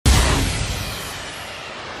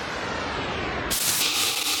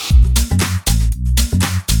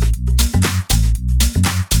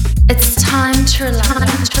to relax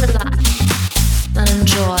and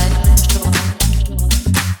enjoy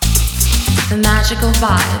the magical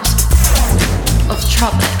vibes of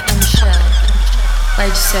Tropic and Chill by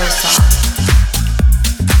Sosa.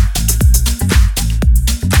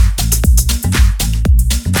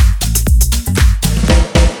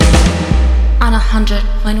 On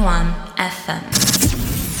 100.1 FM.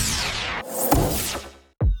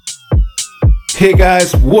 Hey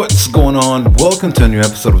guys, what's going on? Welcome to a new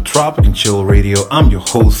episode of Tropic and Chill Radio. I'm your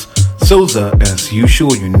host, Sosa, and as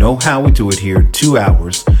usual, you know how we do it here. 2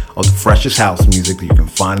 hours of the freshest house music that you can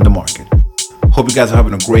find in the market. Hope you guys are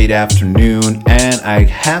having a great afternoon, and I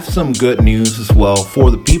have some good news as well for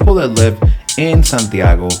the people that live in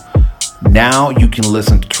Santiago. Now you can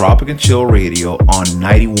listen to Tropic and Chill Radio on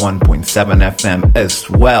 91.7 FM as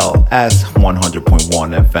well as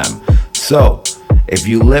 100.1 FM. So, if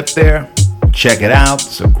you live there, check it out.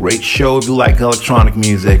 It's a great show if you like electronic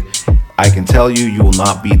music. I can tell you, you will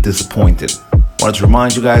not be disappointed. I wanted to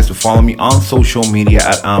remind you guys to follow me on social media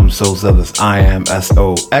at Sosa, that's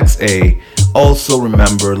IMSOXA. Also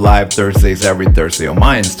remember, live Thursdays every Thursday on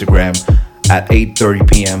my Instagram at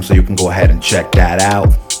 8:30 p.m. so you can go ahead and check that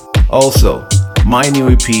out. Also, my new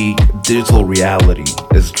EP, Digital Reality,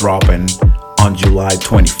 is dropping on July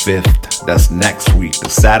 25th. That's next week, the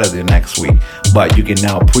Saturday next week. But you can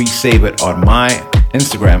now pre-save it on my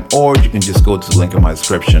Instagram, or you can just go to the link in my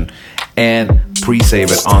description and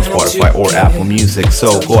pre-save it on Spotify or Apple Music.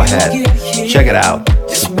 So go ahead, check it out,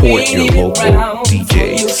 support your local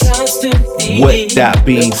DJs. With that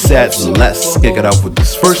being said, let's kick it up with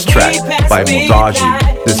this first track by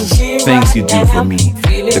Modaji. This is Things You Do For Me,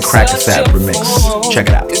 the Crack Cassette remix. Check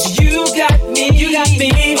it out. You got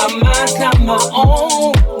me, my mind's not my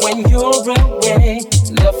own. When you're away,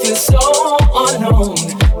 love feels so unknown.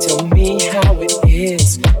 Tell me how it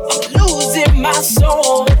is. I'm losing my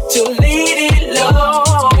soul to lady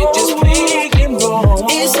love. It just playing wrong.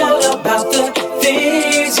 It's all about the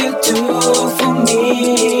things you do for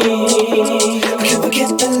me. I can't forget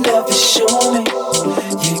the love you show me.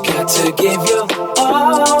 You got to give your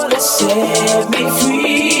all to set me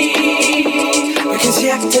free. Because you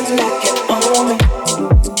acting like you own me.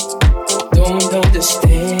 Don't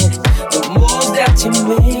understand the moves that you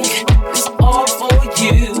make. It's all for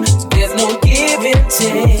you. There's no give and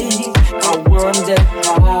take. I wonder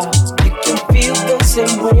how you can feel the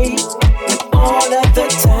same way when all of the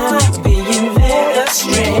time being led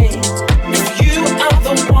astray. If you are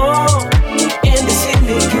the one in the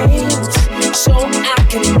silly games, so I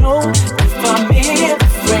can know if I'm in the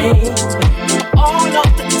frame. All of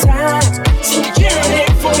the time, so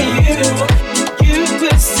yearning for you. You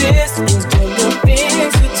persist in doing the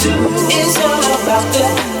things you do. It's all about the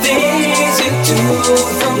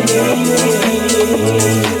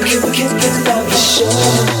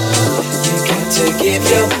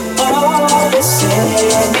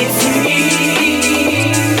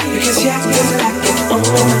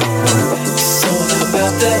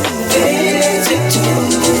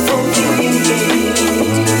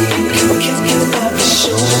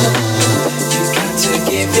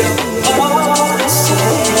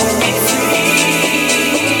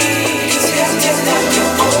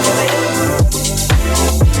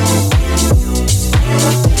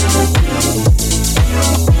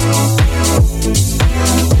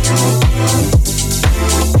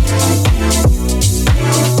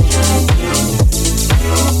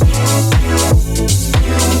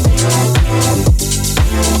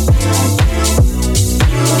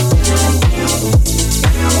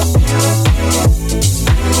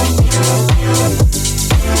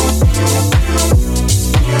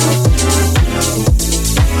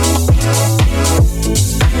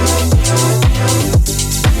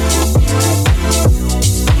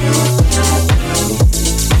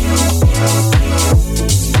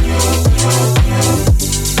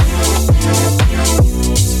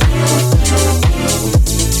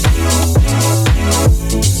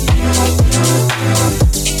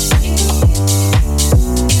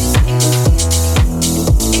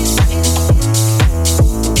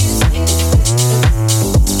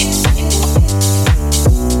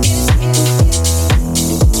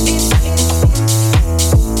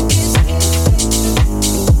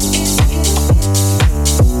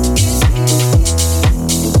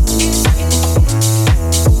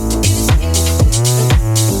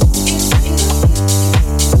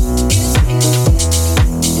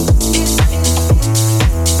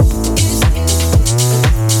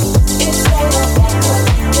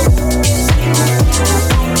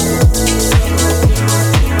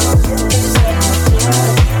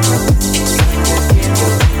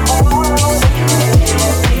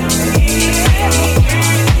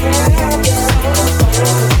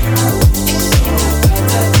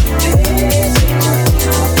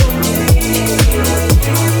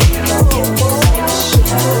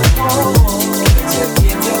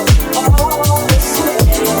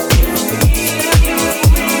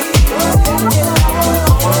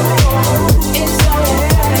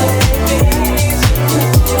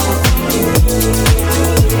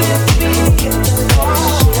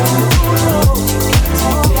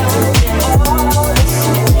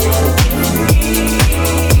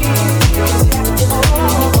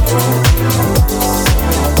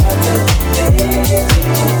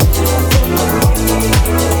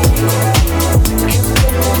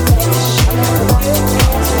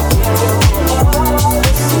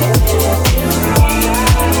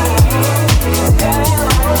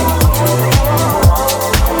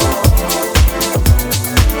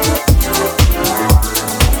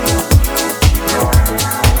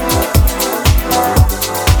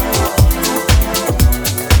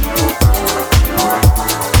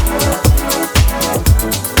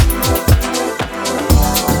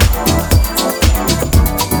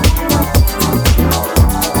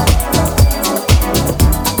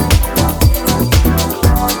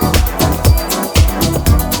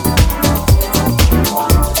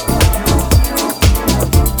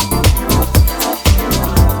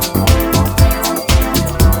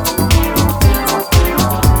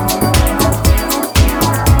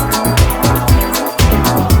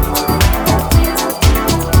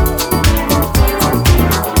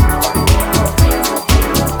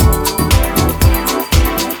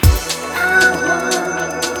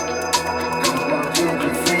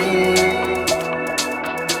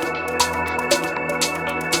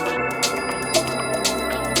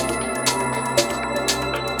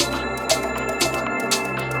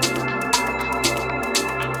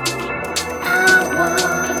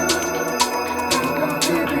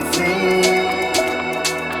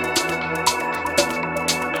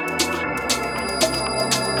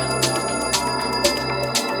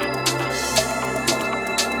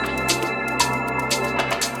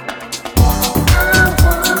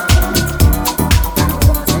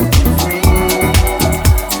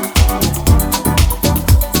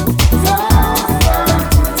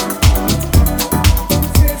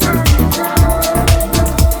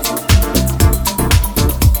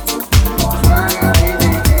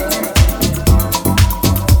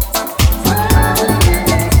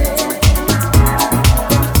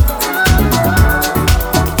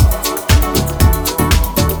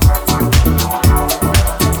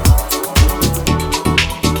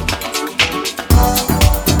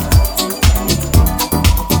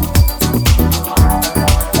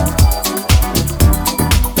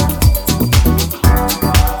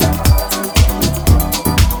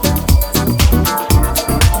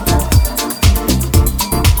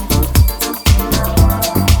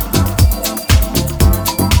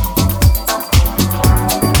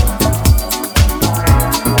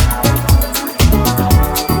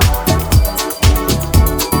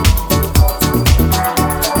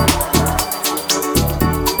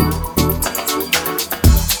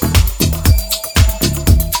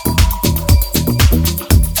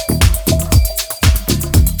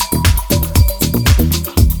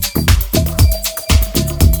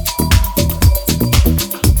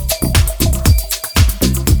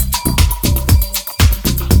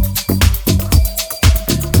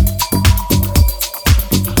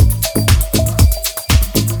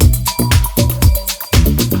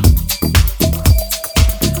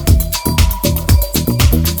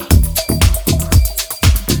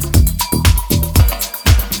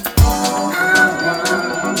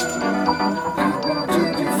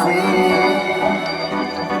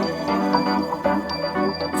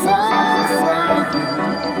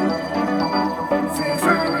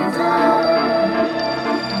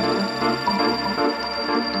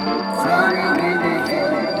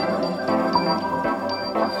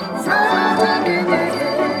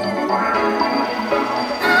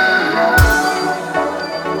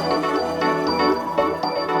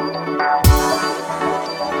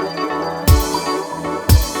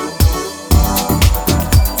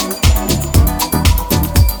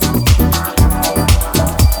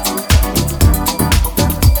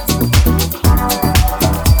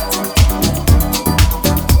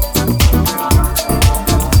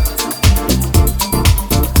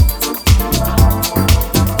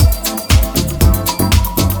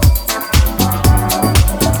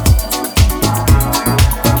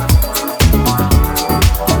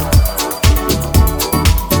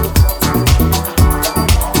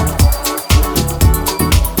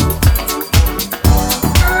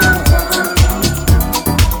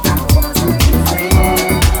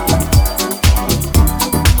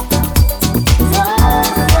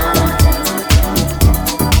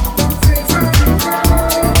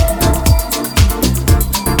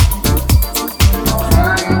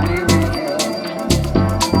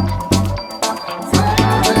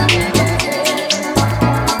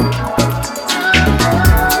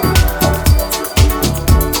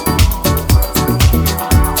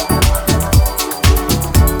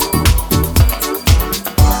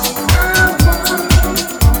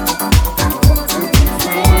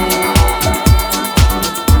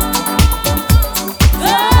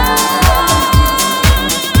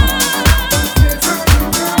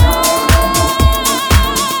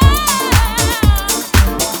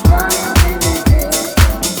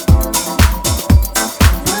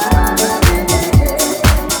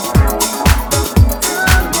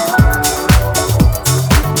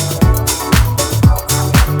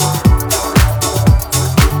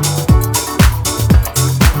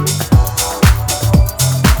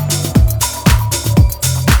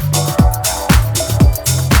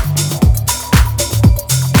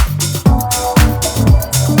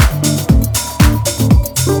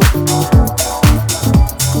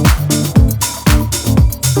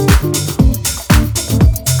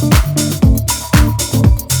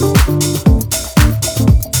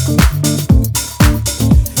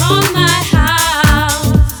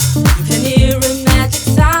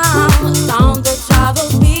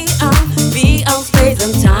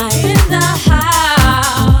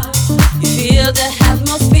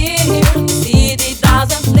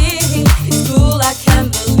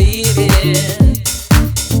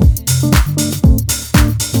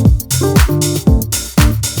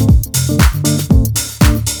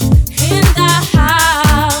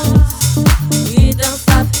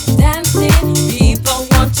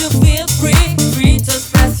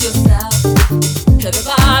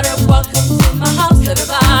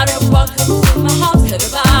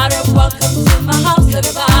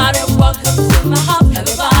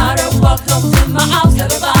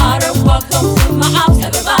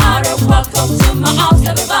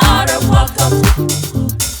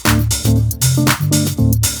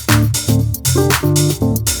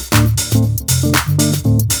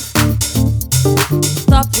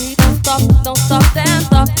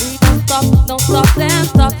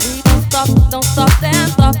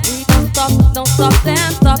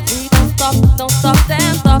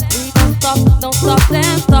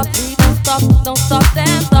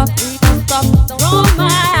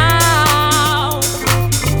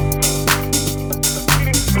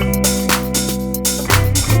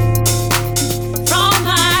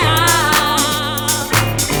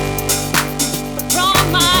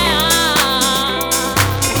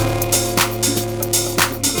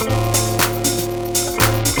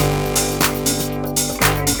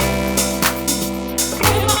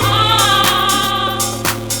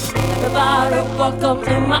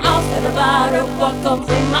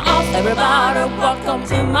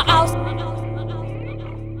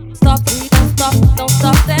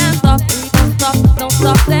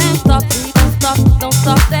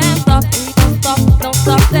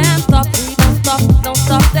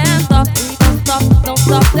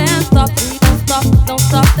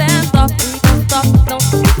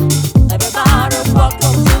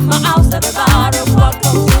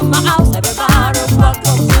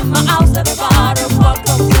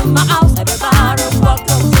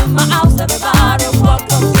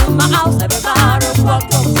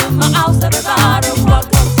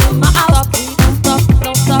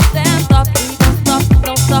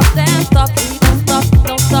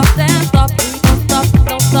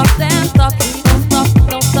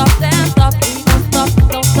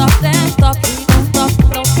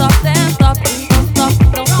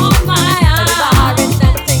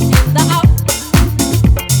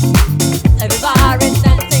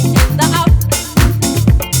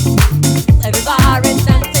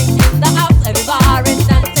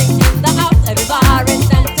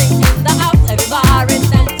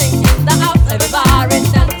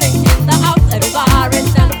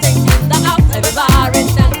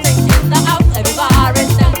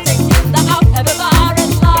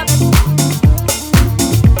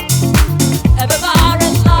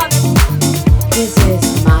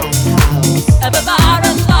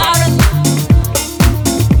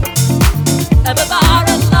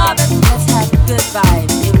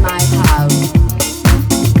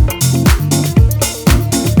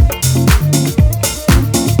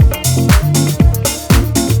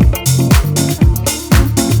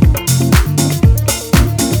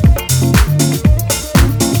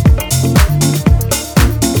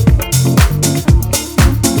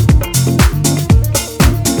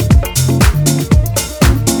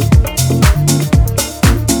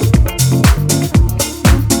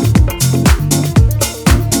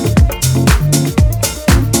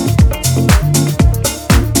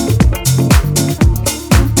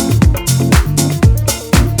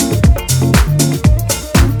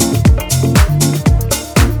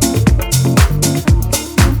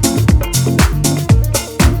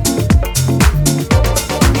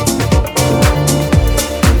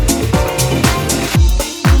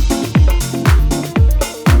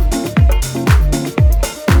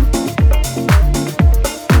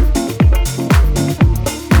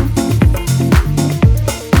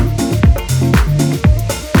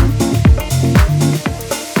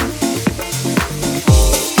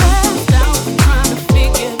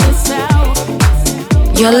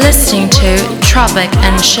You're listening to Tropic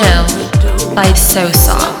and Chill by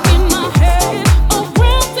Sosa.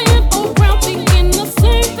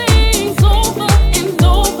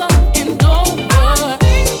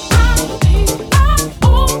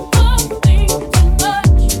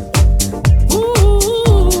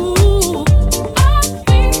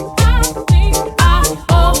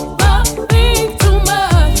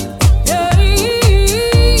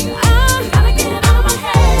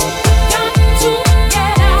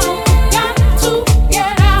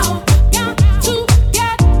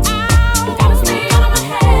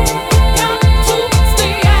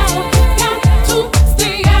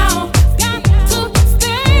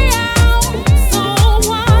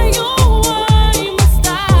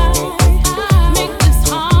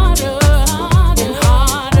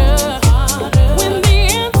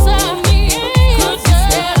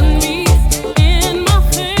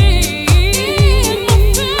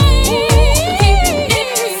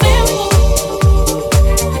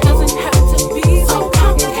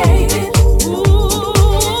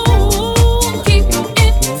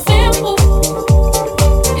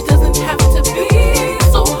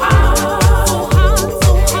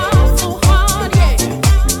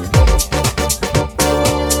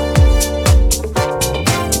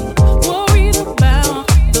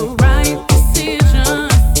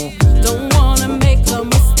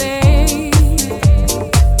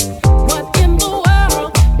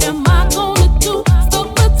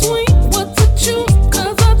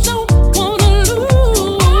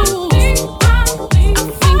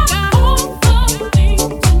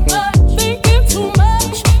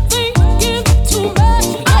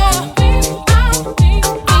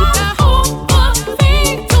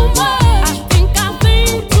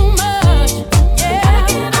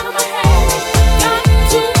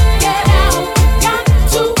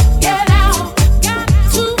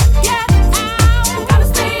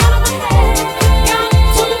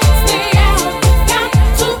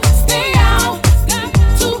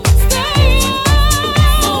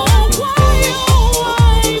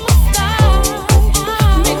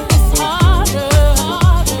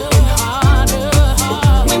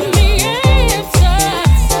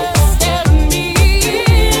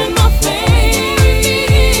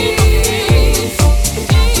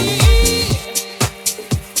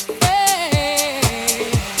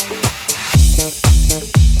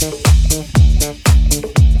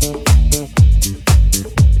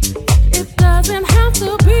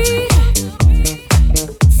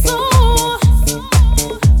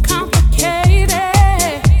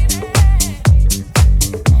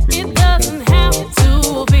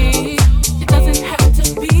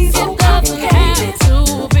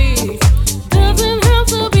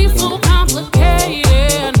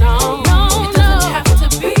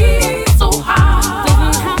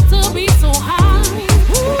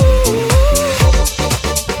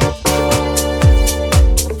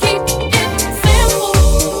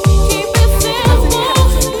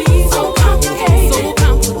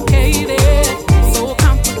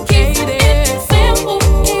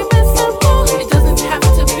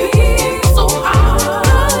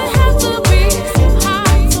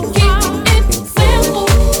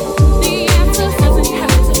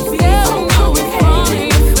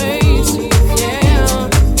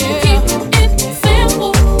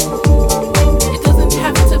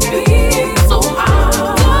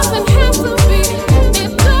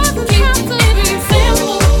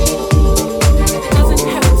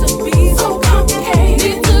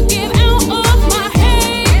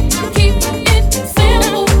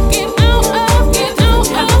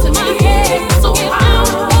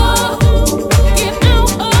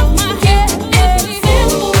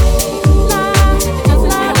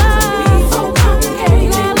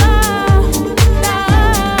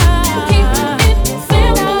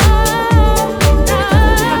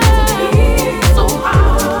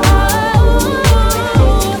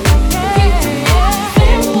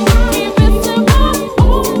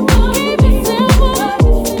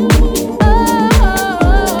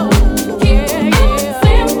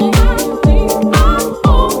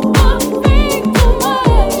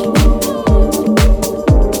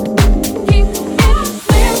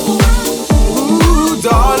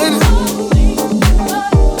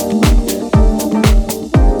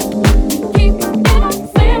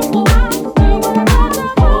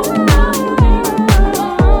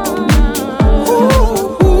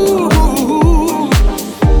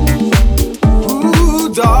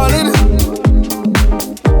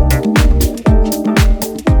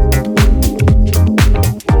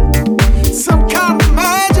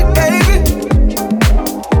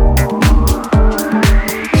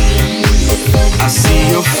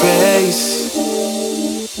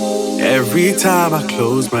 time I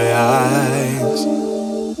close my eyes,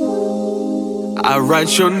 I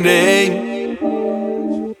write your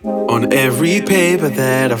name on every paper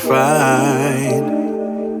that I find.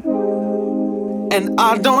 And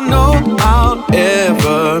I don't know I'll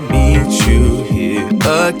ever meet you here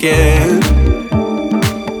again.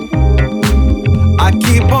 I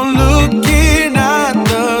keep on looking at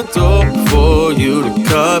the door for you to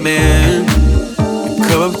come in,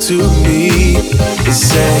 come up to me and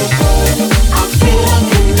say, I feel a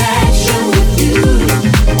connection with you,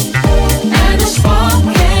 and a spark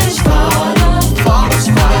can start a forest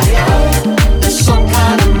fire. There's some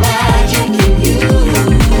kind of magic in you.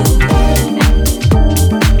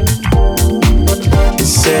 and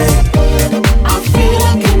say, I feel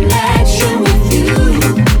a connection with you,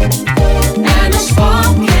 and a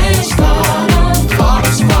spark can start a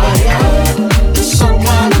forest fire. There's some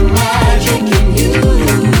kind of magic in you.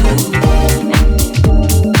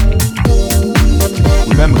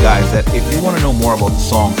 Remember, guys, that if you want to know more about the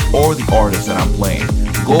songs or the artists that I'm playing,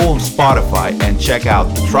 go on Spotify and check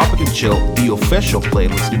out the Tropic and Chill, the official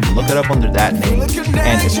playlist. You can look it up under that name,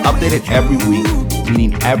 and it's updated every week,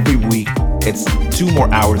 meaning every week it's 2 more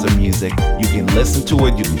hours of music. You can listen to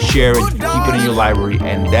it, you can share it, you can keep it in your library,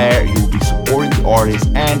 and there you'll be supporting the artists,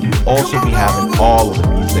 and you'll also be having all of the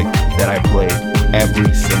music that I play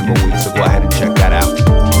every single week. So go ahead and check that out.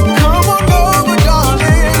 come on over,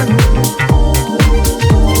 darling.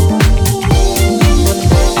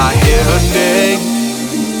 I hear her name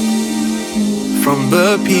from the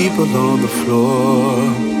people on the floor.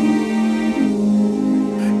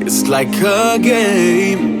 It's like a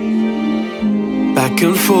game, back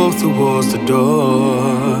and forth towards the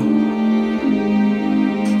door.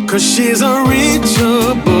 'Cause she's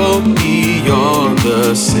unreachable beyond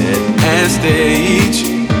the set and stage.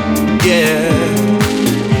 Yeah.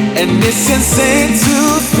 And it's insane to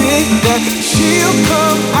think that she'll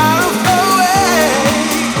come out of her way,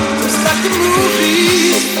 just like the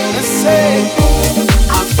movies, and say,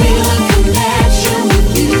 I feel a connection with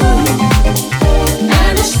you,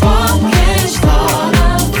 and a spark can start a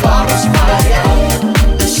forest fire.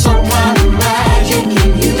 There's some kind of magic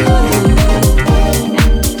in you.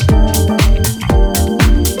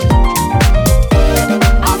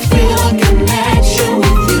 I feel a connection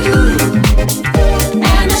with you,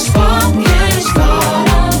 and a spark can start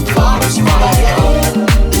a forest fire.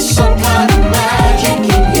 There's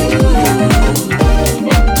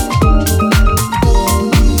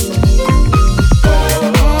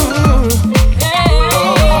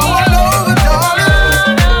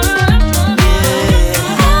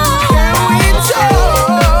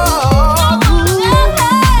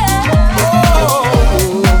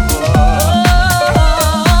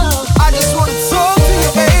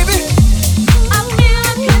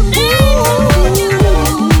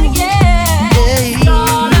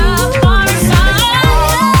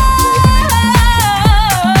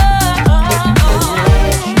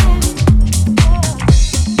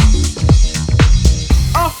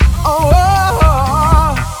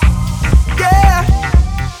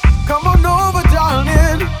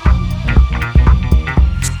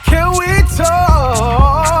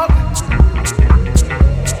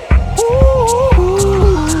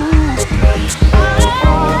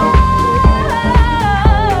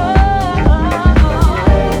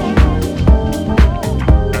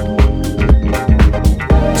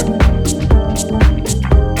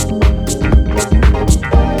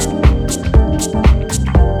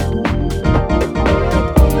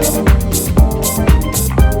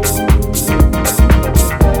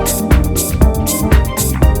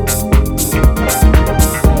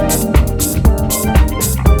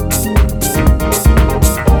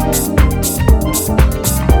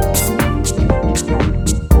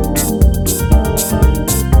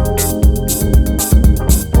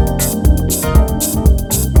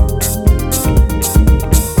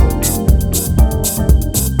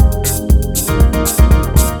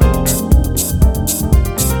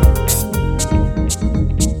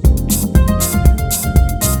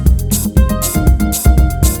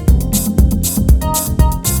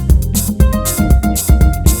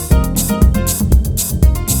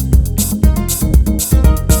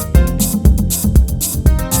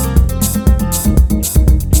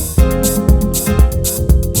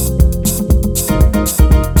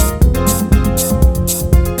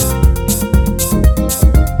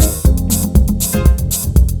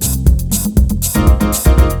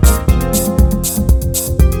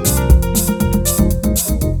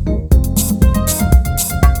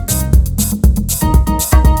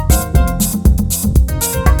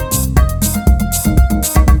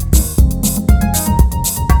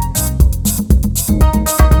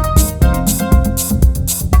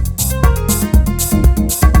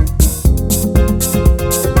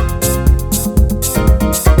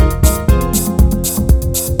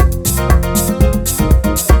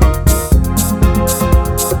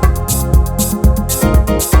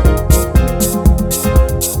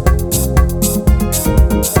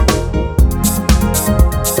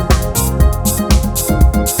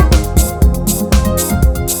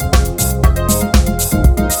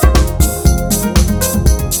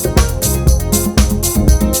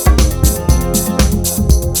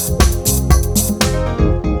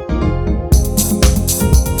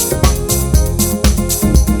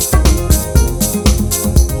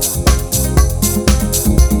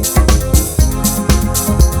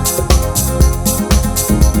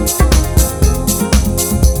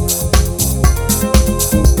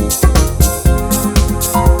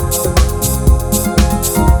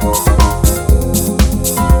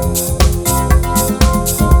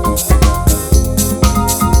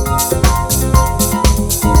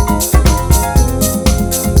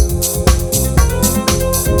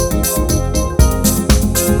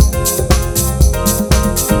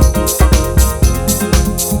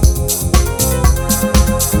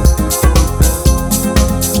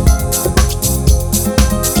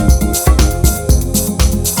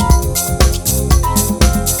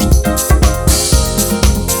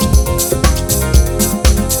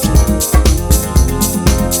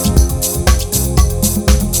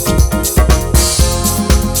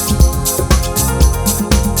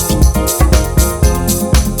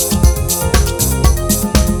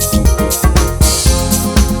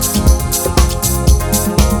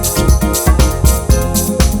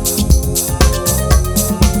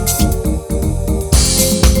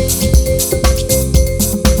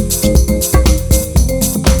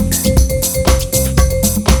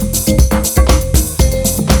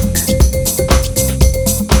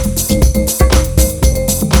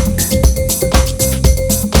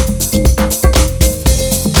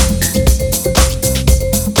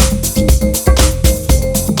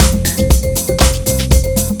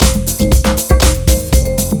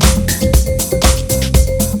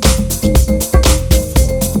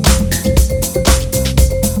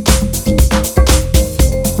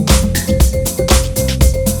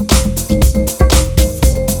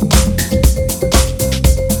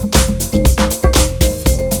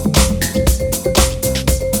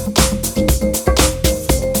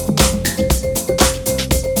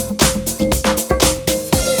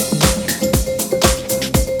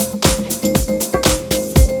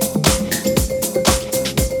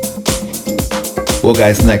Well,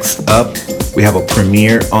 guys, next up, we have a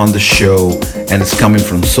premiere on the show, and it's coming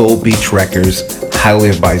from Soul Beach Records. Highly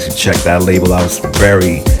advise you check that label out. It's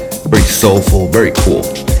very, very soulful, very cool.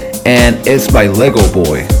 And it's by Lego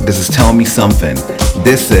Boy. This is Tell Me Something.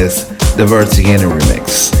 This is the Vertigina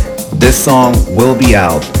remix. This song will be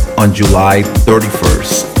out on July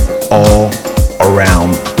 31st, all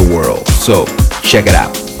around the world. So check it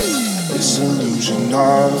out. This illusion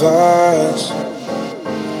of us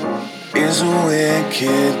is a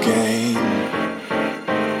wicked game.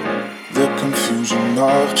 The confusion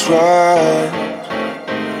of trust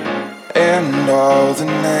and all the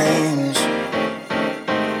names.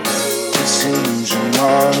 This illusion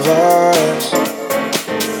of us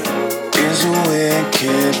is a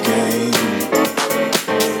wicked game.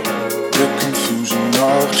 The confusion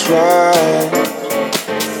of trust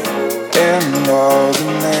and all the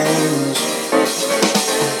names.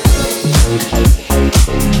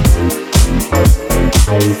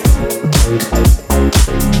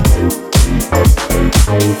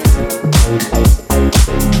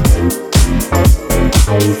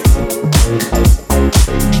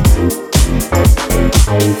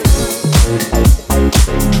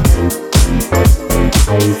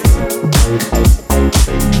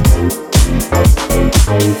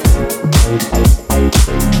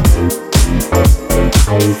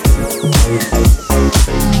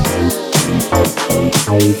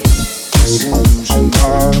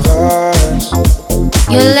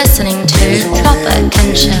 You're listening to Tropic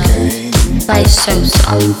and Chill by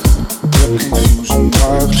Sosa. The confusion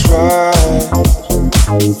of trust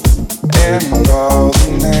and all the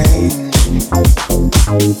names.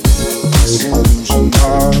 This illusion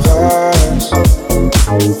of us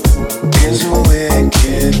is a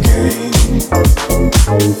wicked game.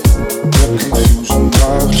 The confusion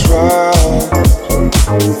of trust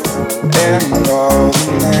and all the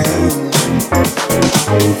names.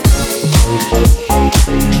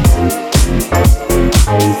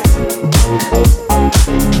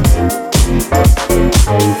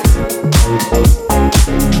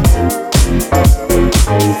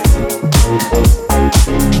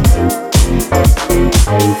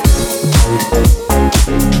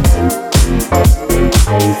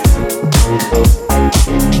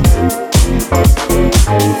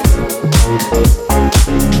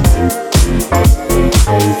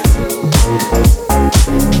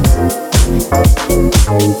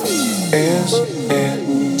 Is it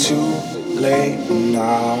too late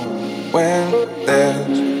now when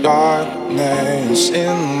there's darkness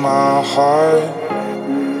in my heart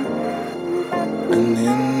and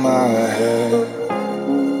in my head?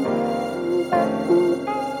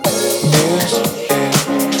 Is it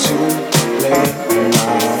too late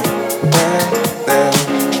now when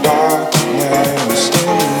there's darkness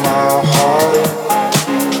in my heart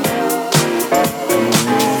and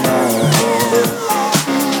in my head?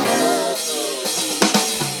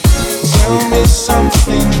 Tell me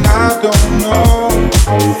something I don't know.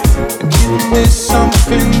 Give me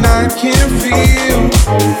something I can feel.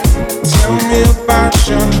 Tell me about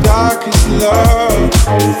your darkest love,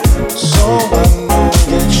 so I know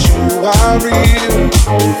that you are real.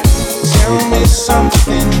 Tell me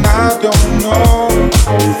something I don't know.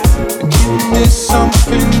 Give me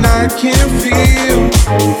something I can feel.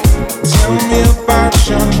 Tell me about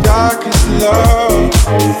your darkest love,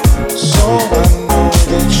 so I know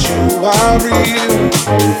that you are real.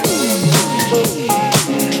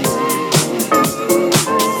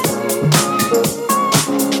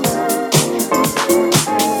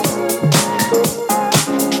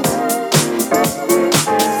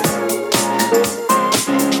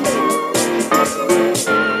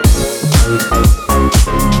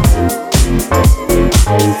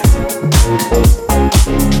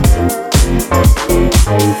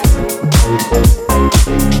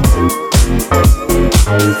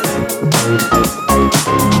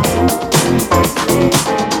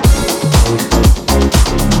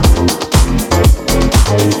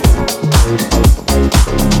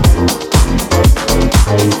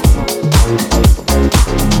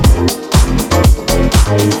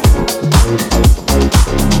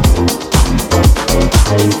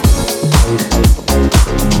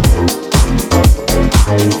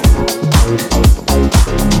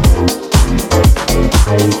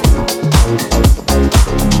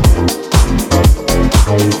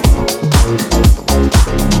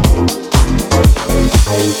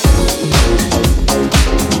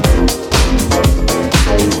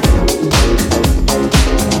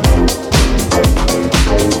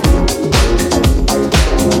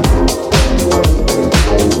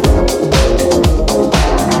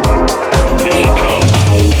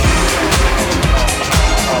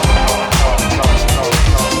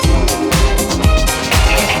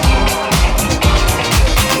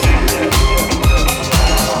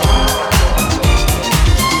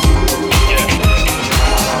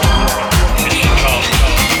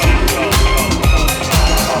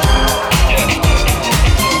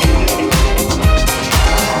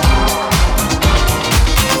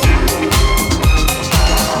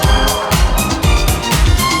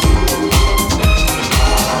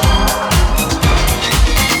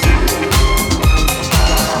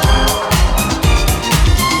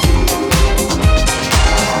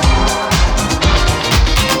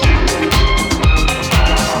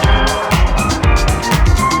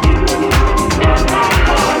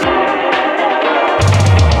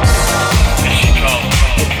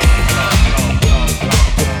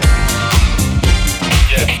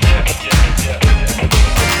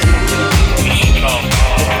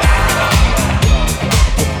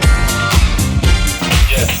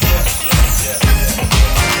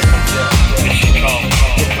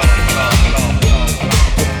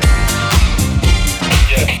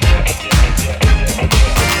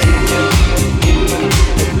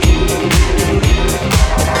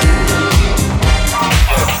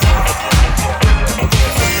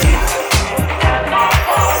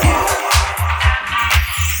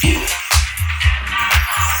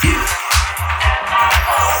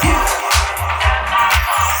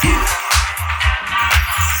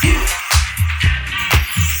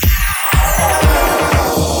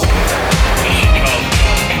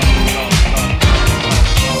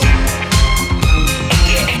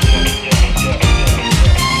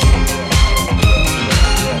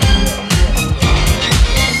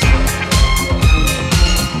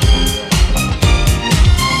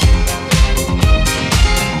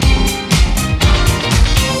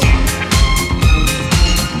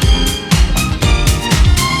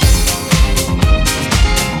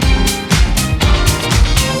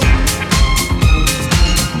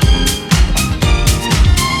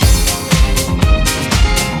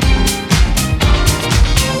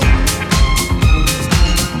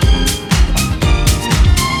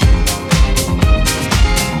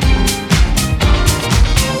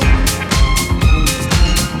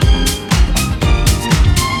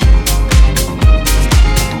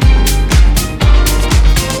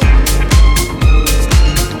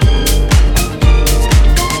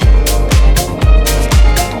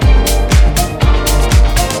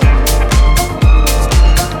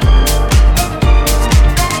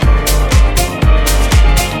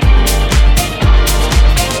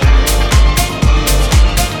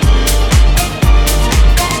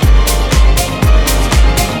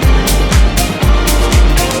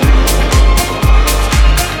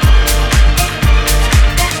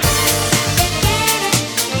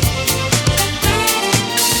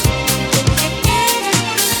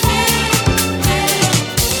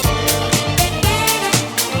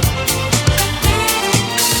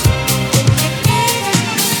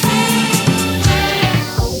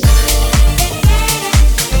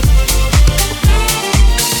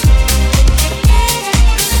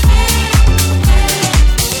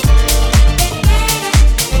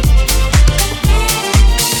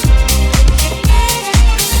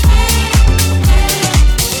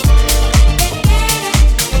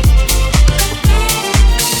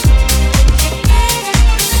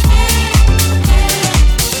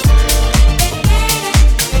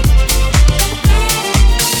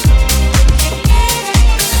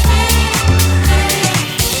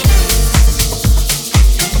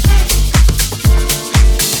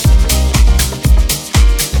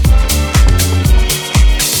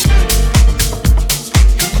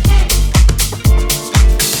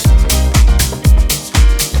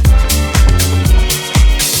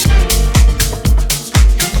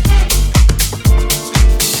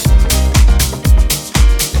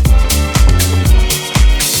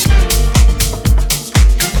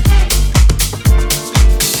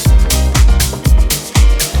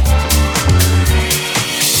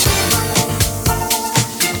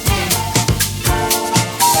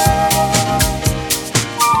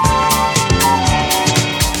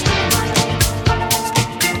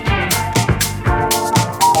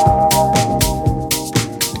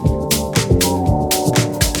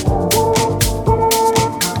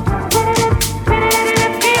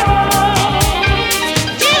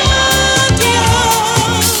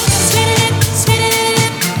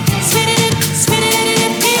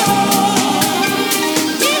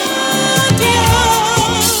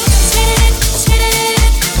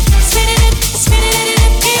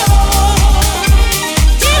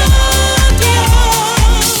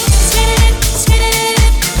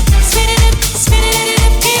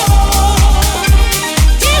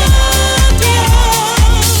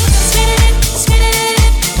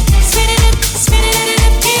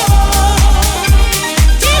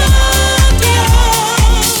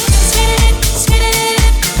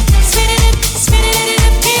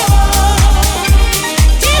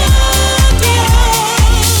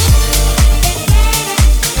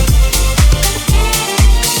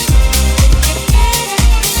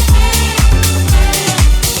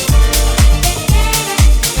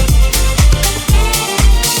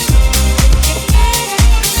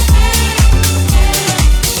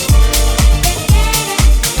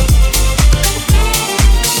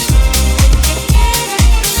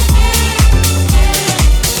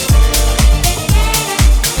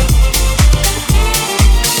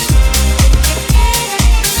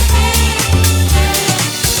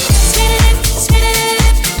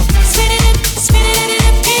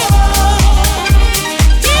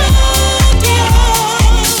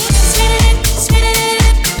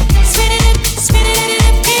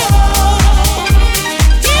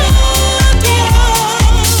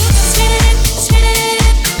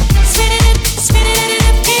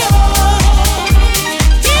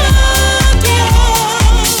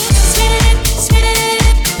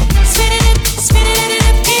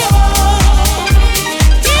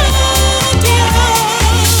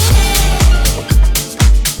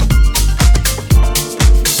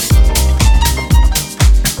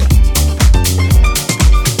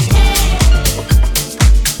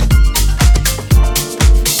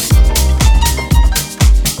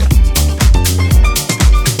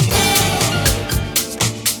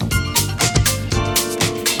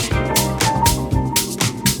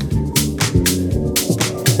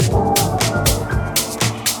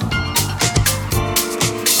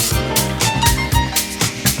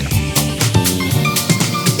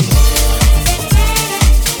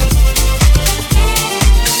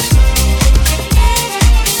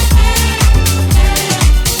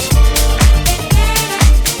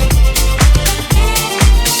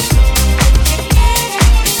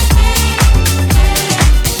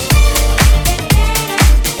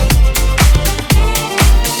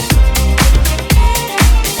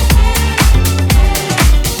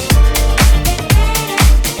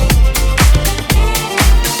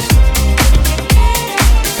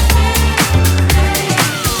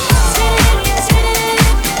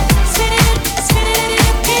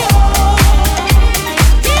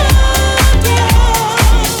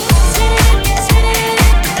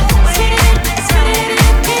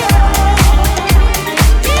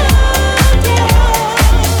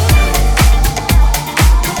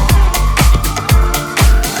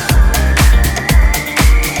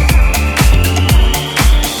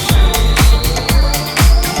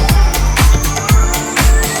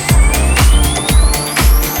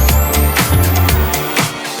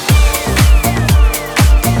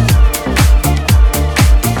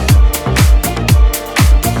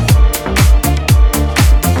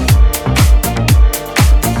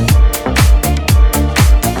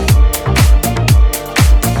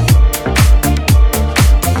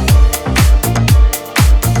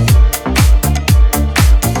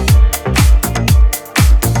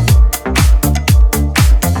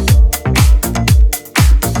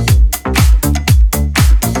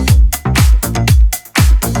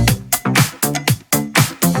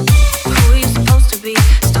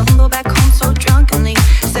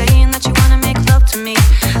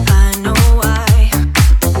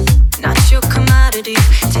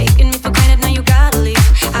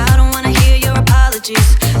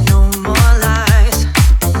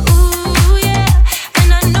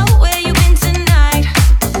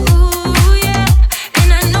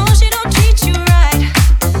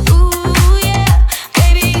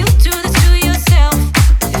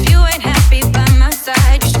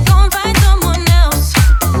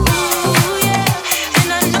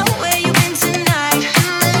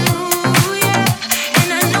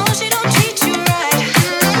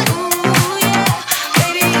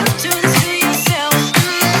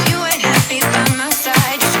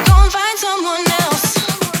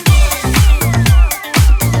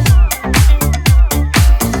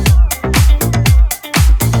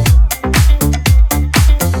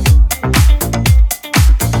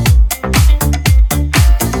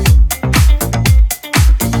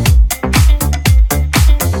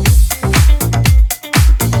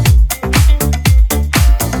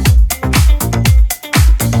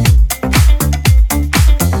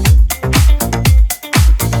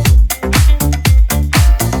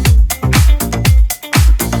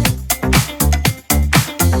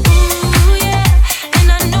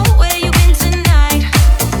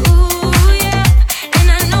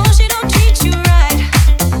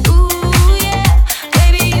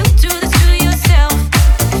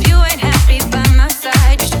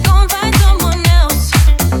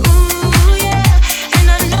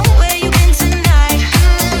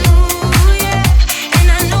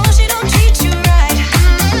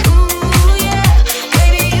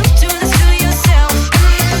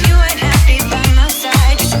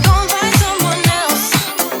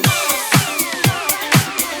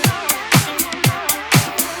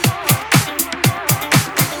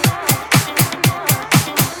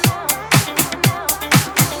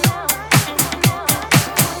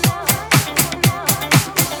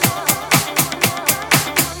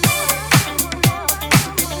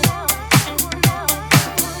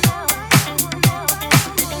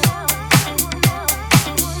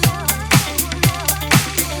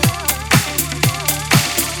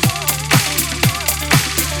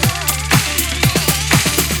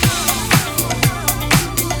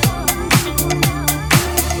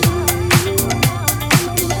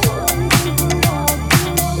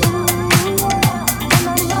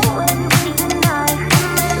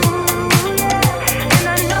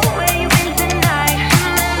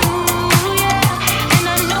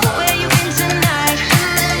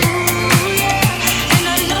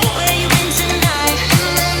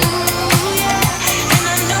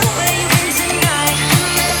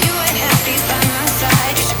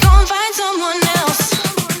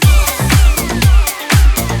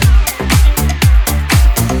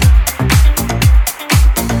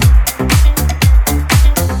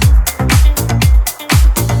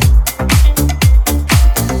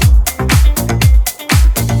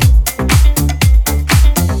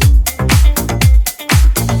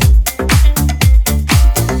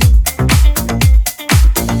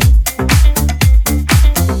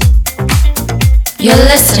 You're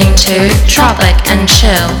listening to Tropic and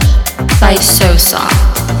Chill by Sosa.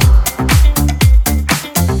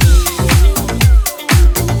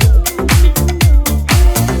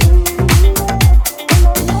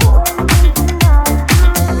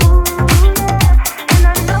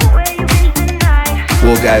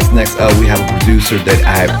 Well, guys, next up we have a producer that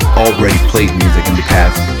I have already played music in the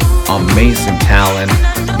past. Amazing talent,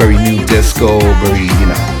 very new disco, very,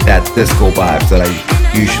 that disco vibes that I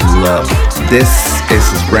usually love. This is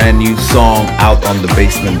his brand new song out on the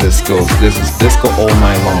Basement Discos. This is Disco All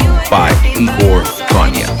Night Long by Igor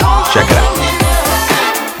Konya. Check it out.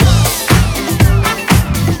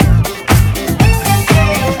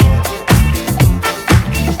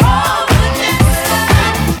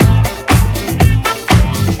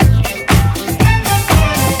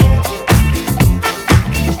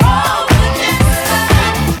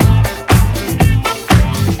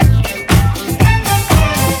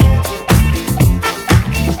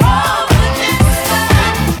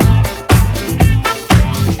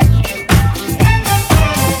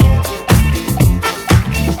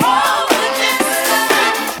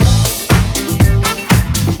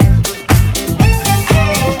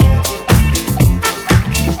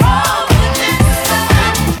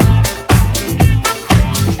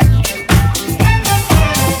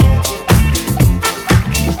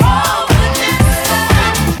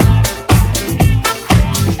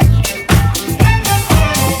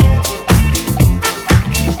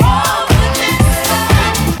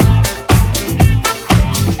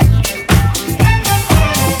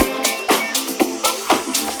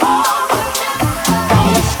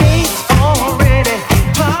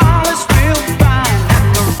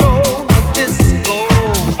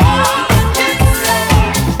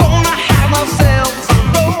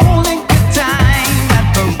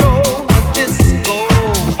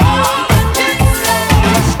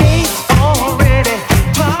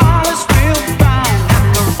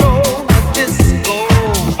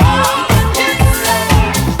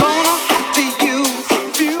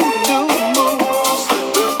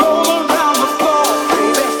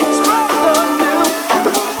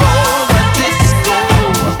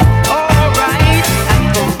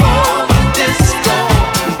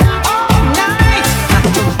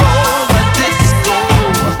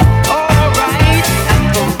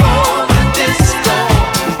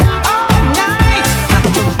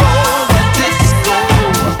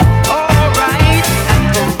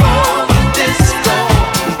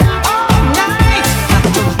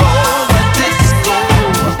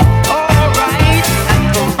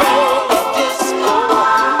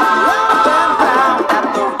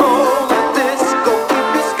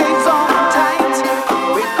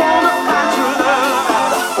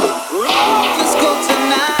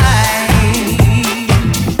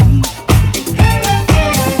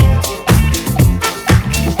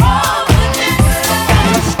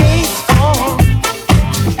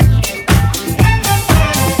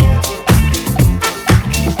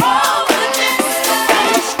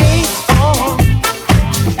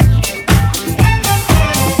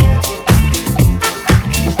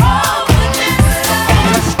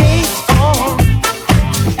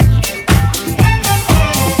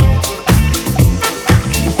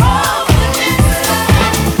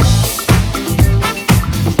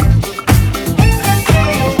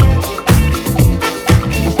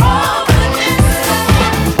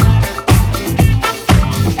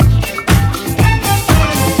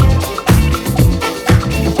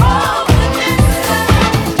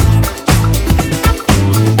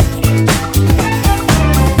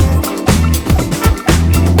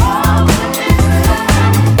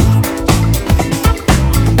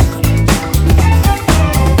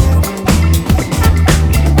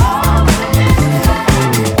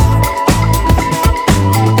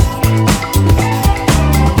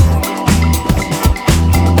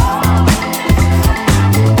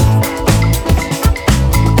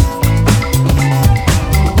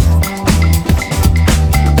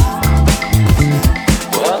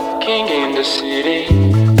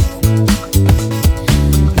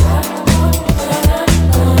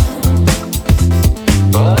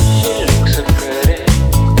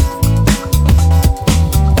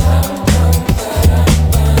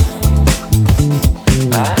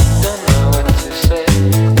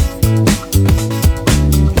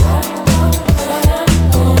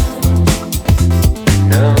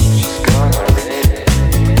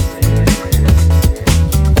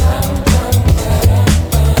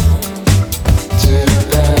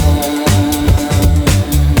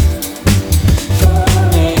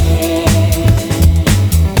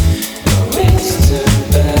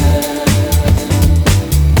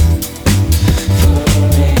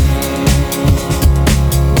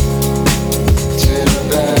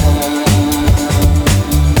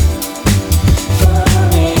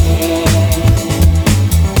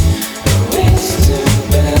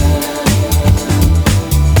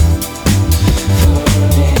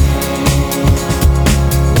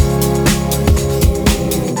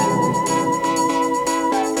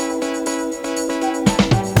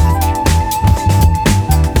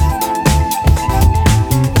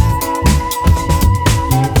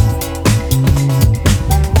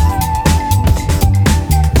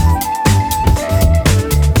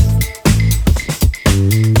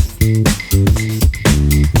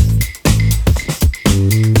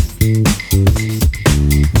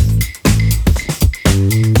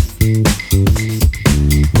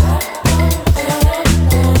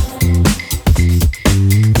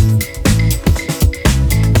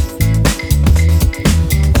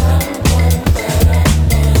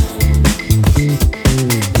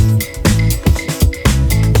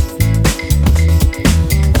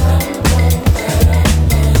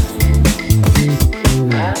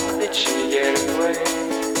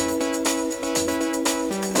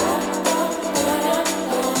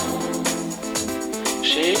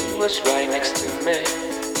 She was right next to me.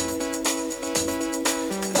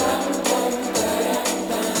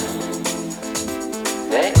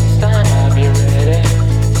 Next time I'll be ready.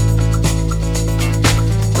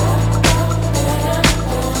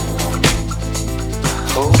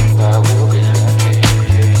 Hope I will be lucky.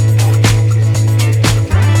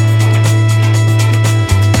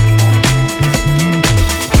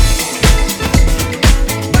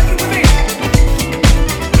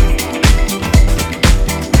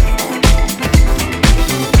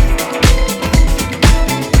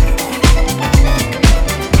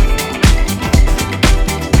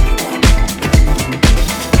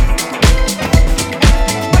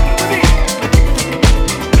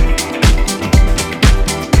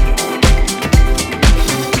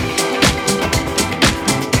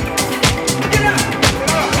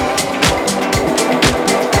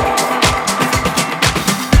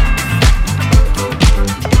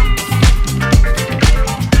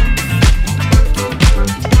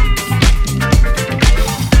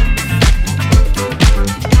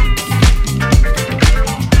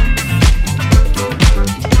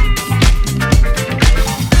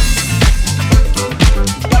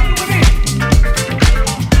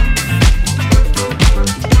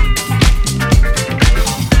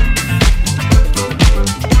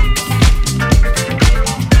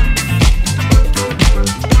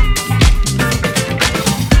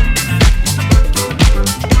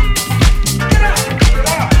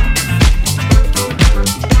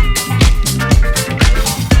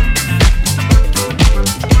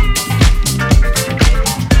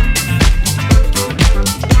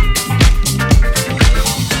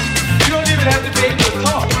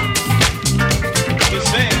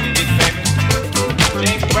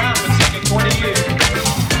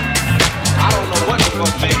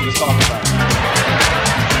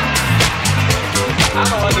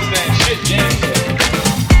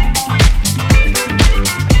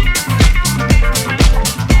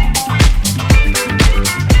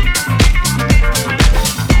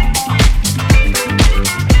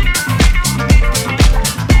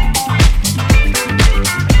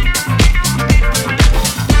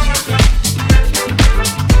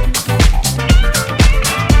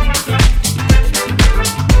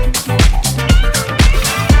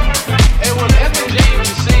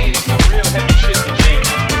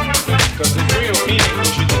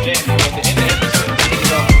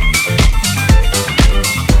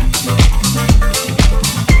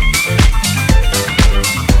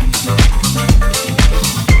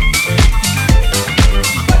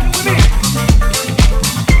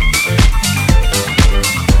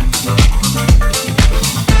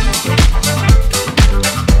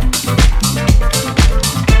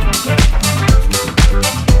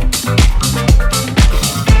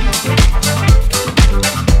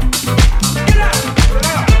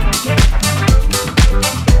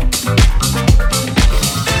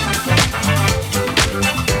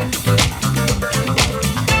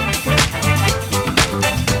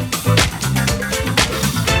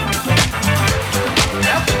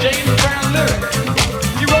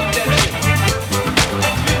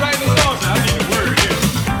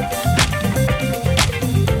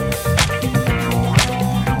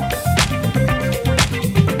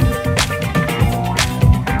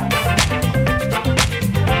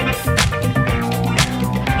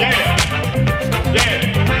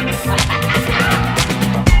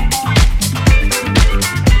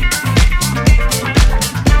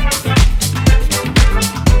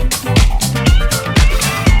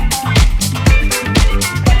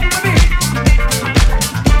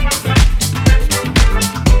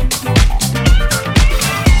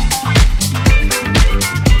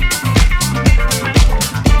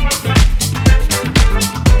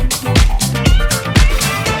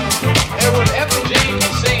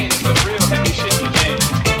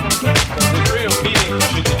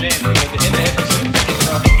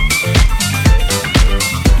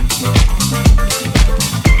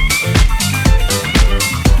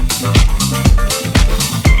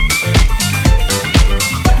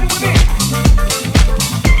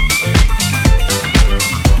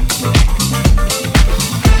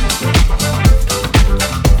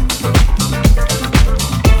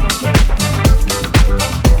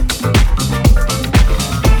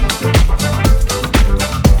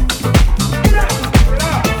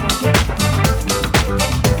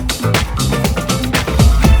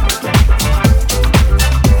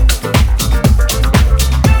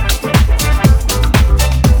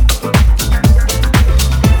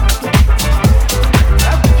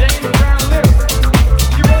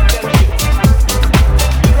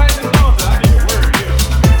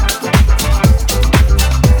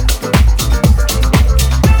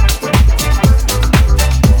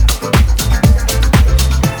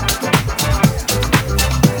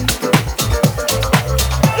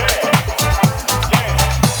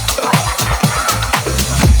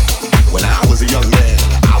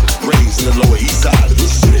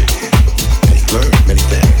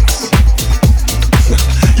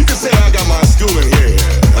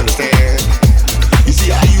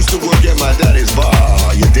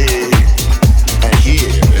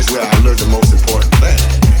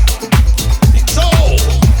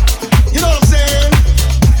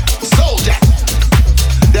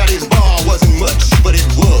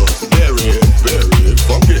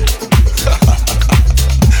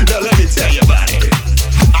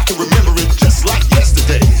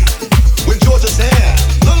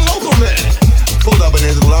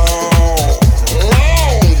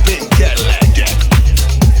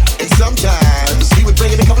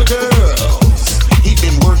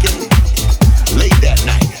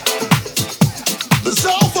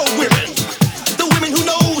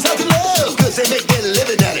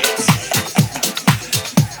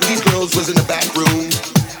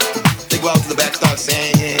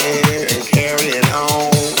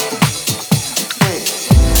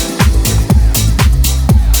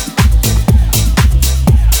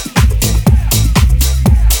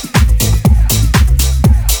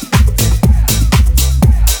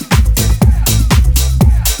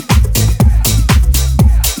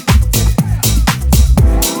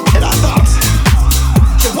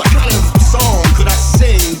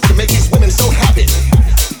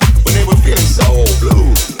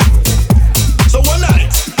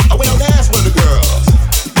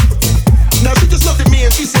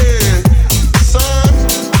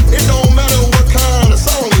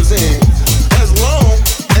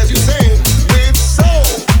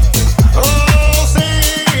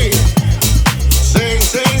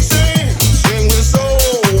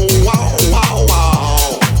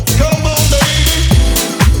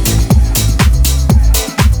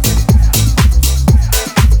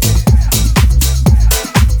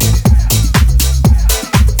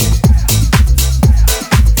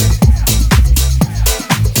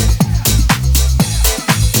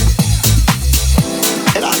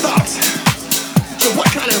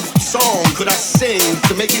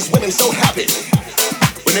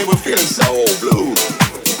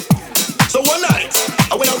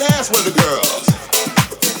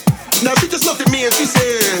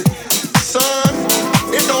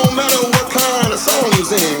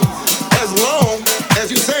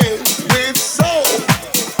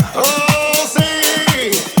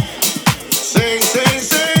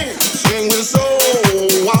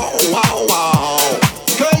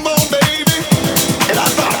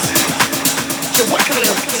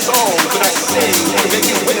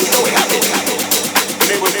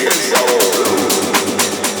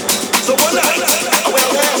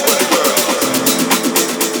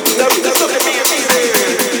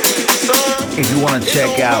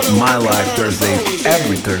 check out my live Thursday,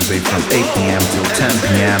 every Thursday from 8 p.m. till 10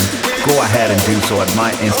 p.m. Go ahead and do so at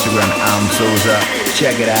my Instagram, Souza.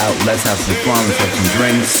 Check it out. Let's have some fun. Let's have some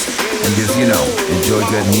drinks. And just, enjoy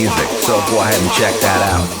good music. So go ahead and check that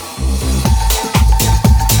out.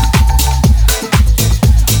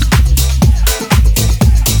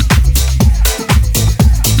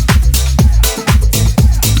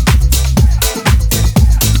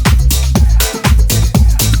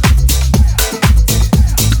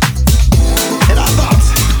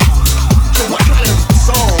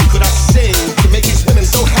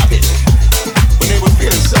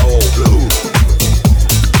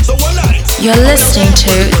 You're listening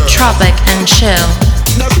to Tropic and Chill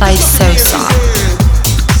by Sosa.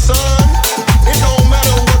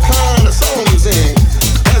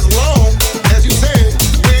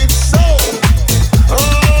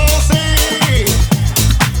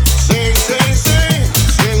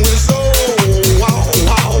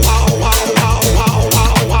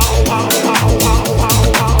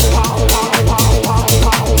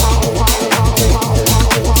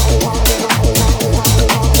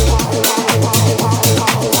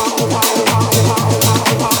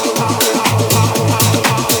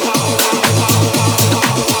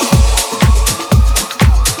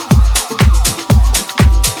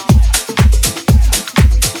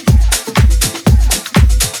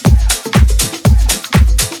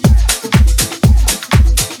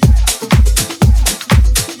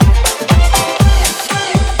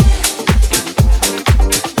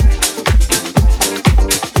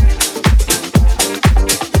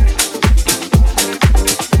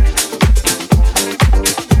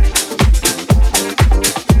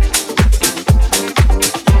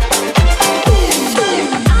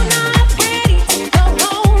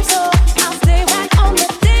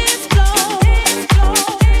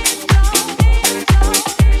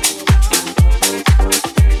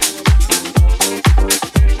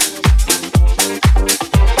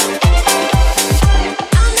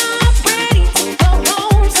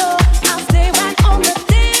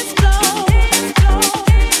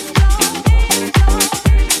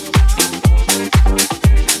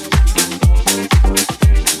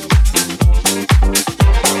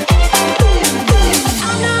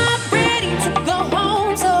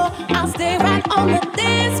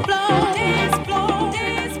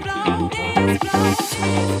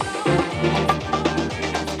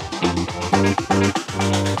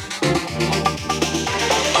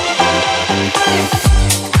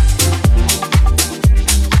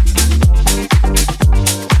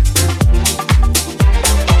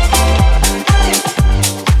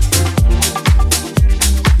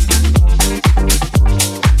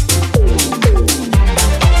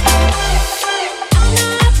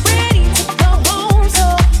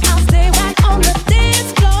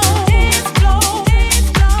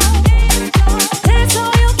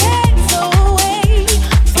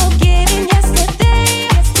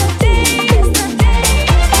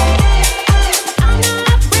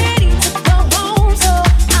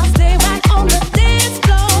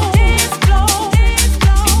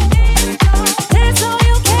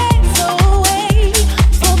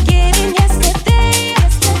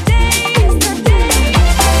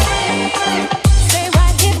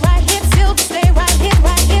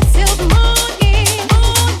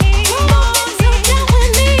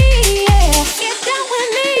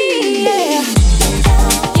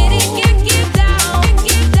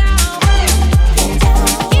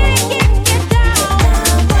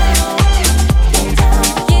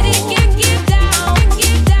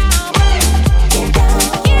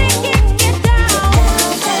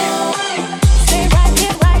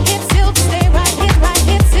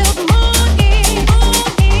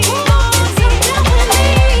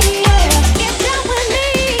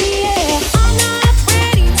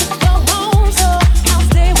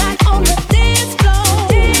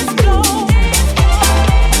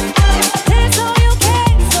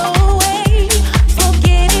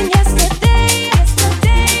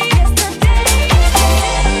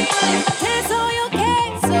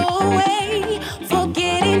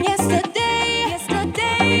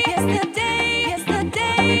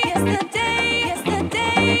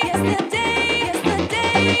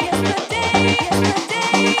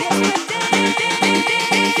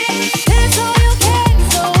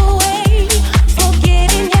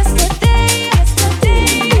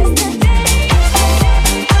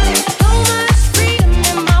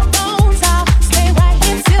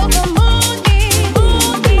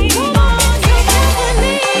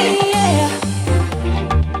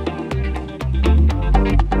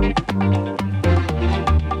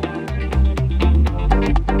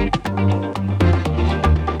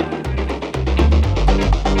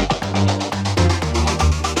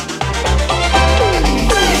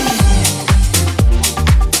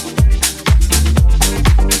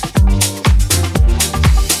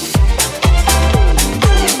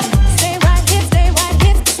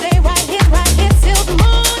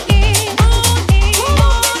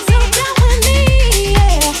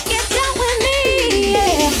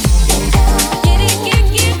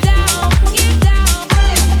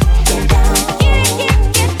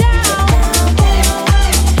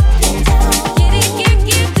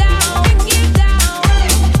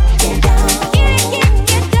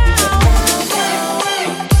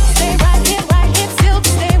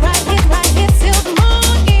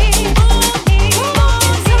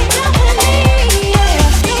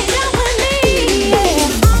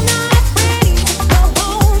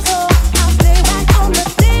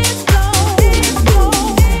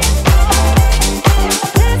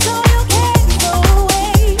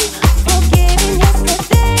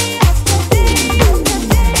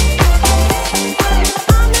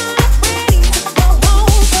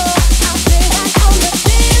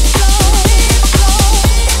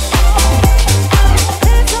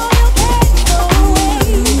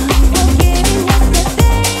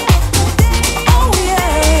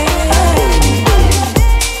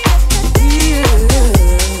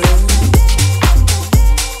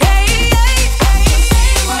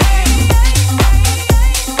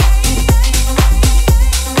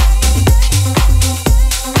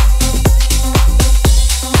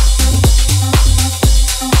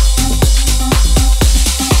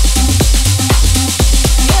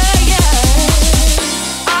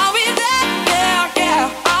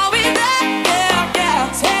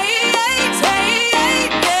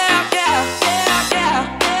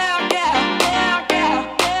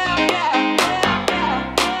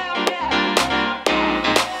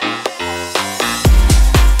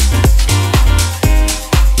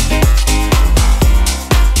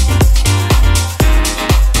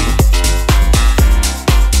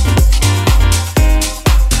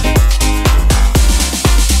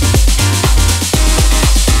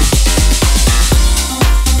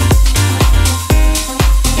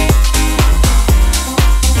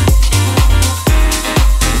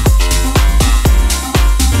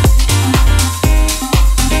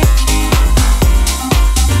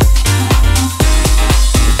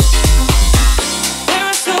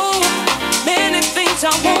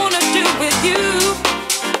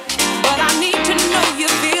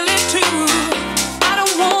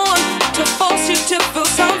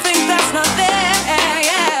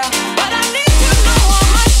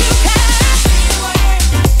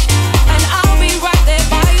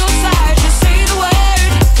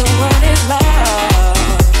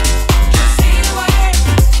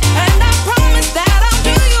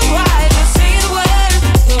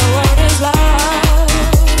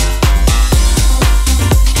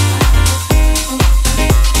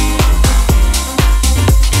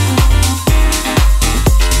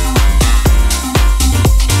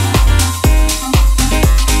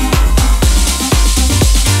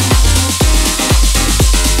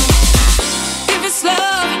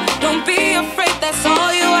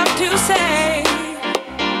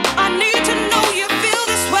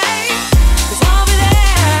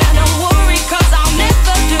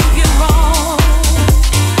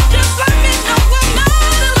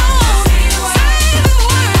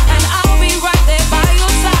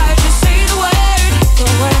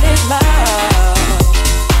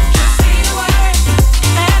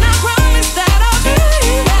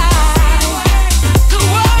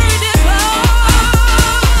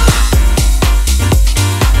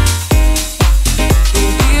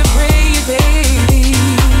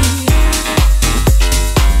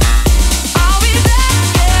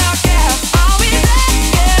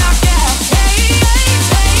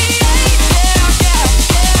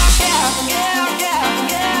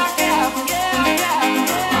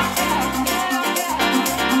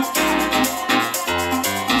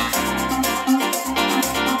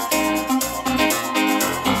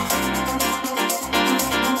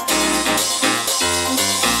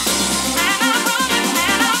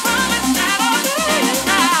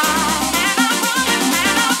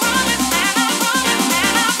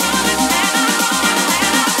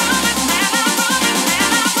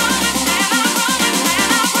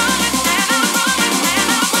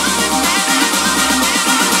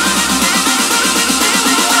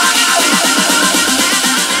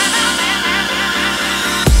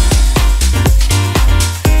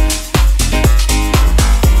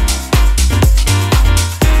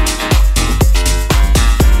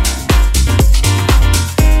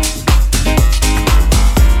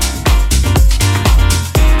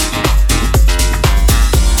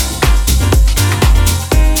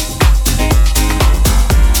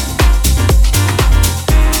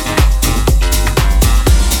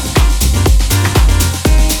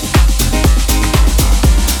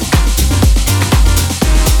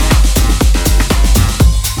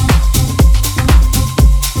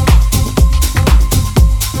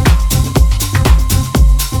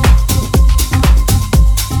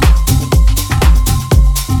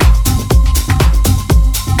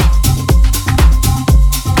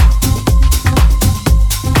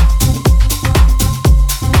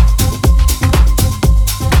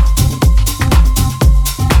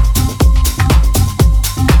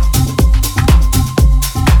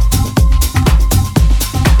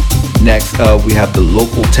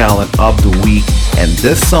 Talent of the Week, and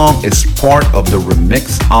this song is part of the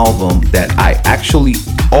remix album that I actually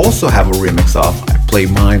also have a remix of. I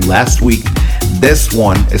played mine last week. This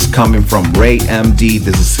one is coming from Ray MD.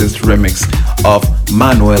 This is his remix of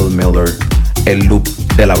Manuel Miller, El Loop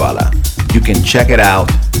de la Bala. You can check it out,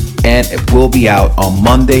 and it will be out on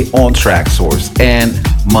Monday on Traxsource and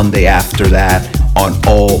Monday after that on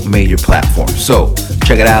all major platforms. So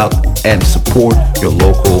check it out and support your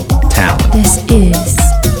local talent. This is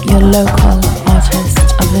your local artist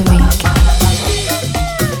of the week.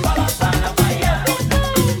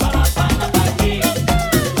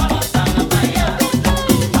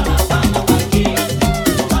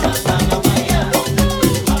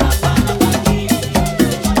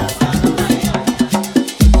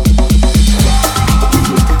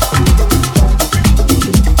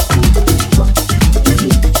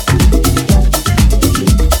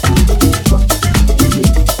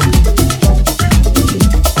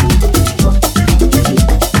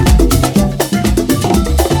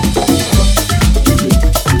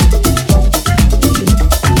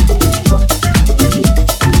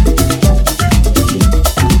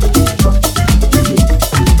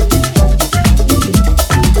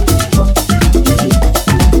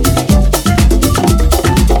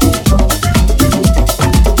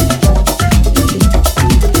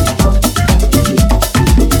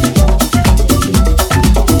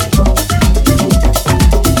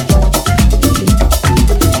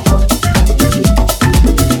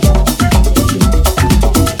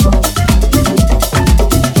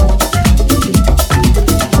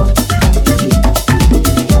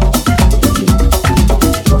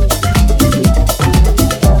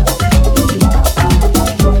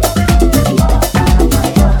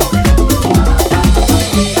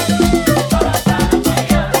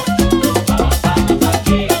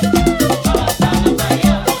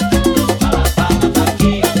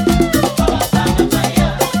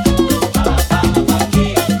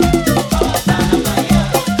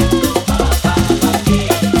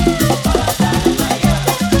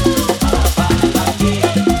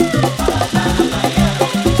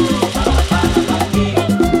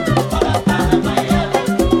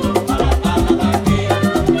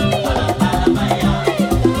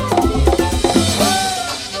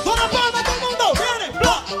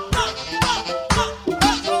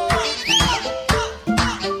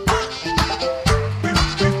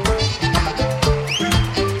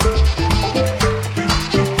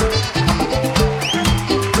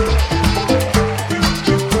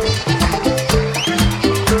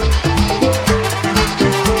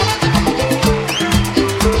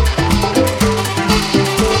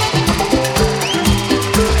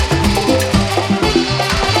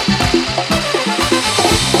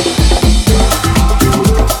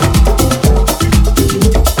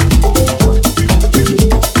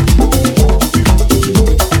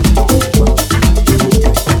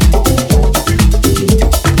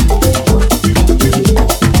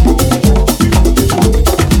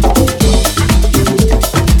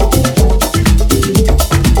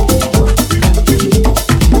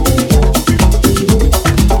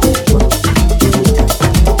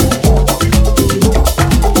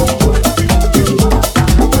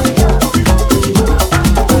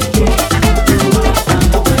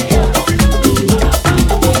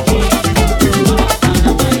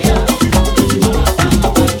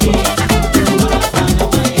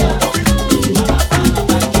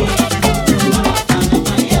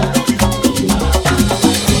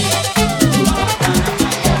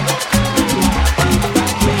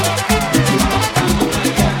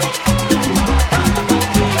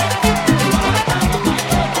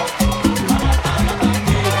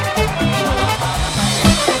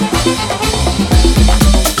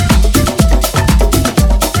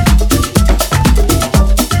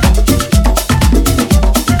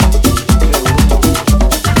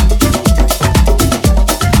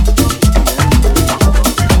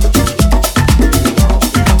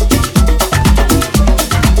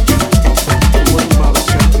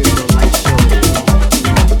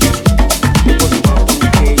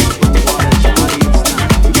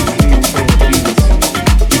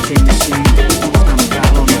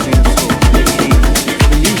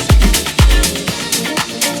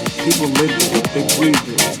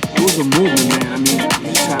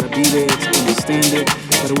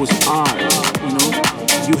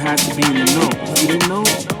 had to be in the know. If you didn't know,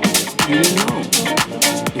 you didn't know.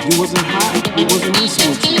 If you wasn't hot, you wasn't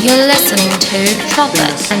listening to it. You're listening to Proper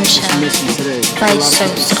and Chill by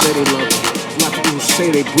Sosa. Say they love it. A lot of people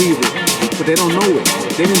say they breathe it, but they don't know it.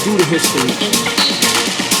 They didn't do the history.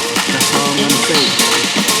 That's all I'm gonna say.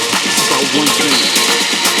 It's about one thing.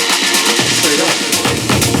 Straight up.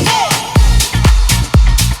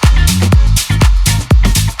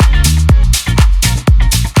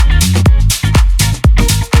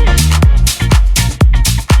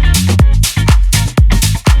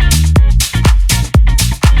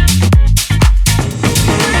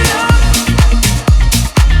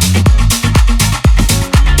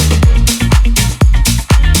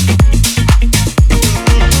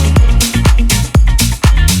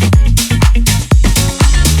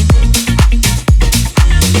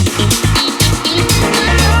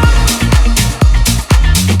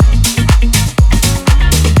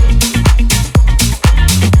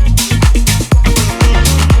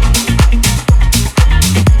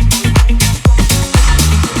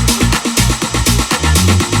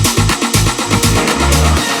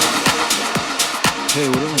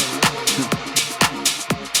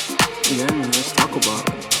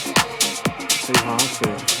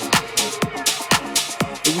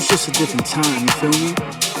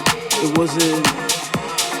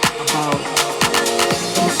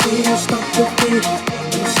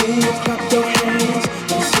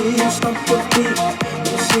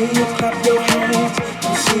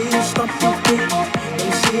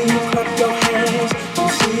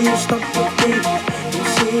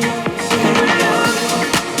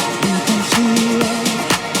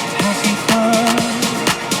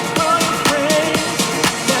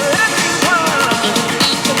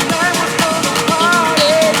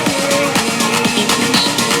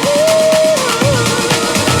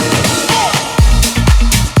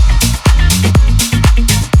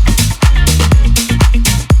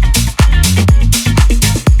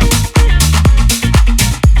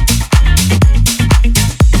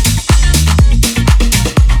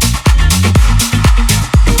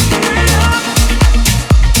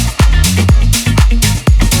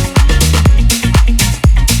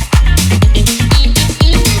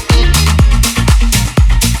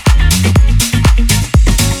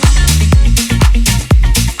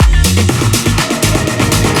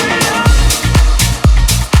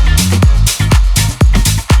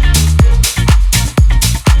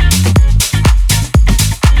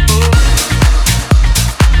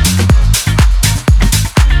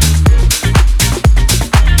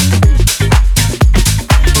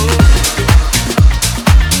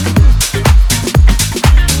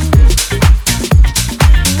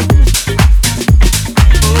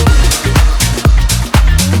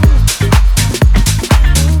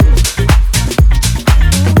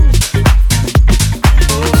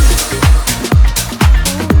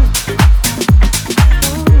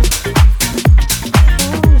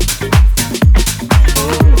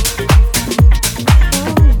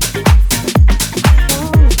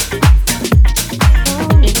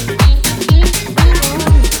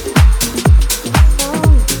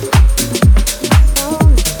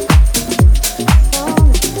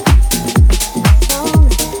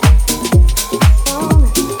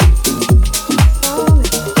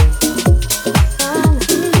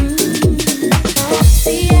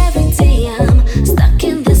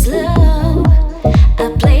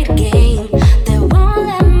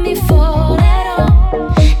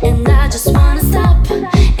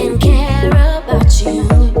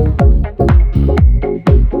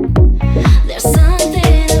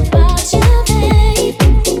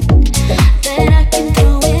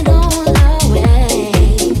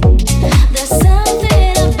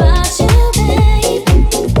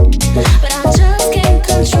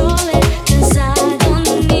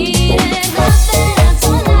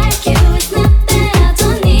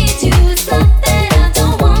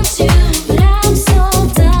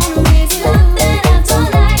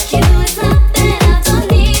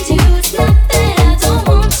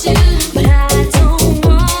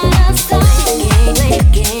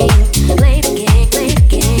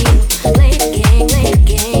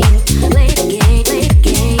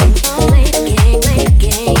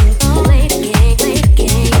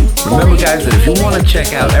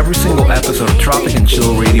 check out every single episode of Tropic and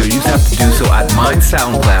Chill Radio, you just have to do so at my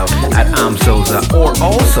SoundCloud at Soza, or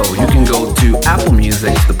also you can go to Apple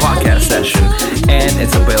Music, the podcast session, and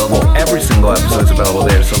it's available. Every single episode is available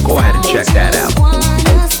there, so go ahead and check that out.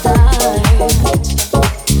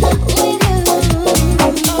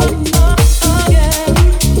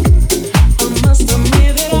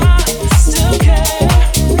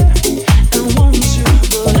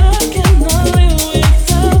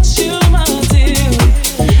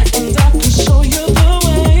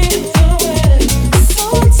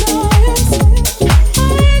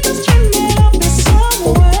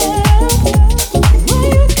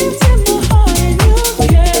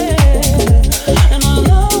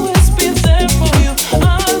 For you.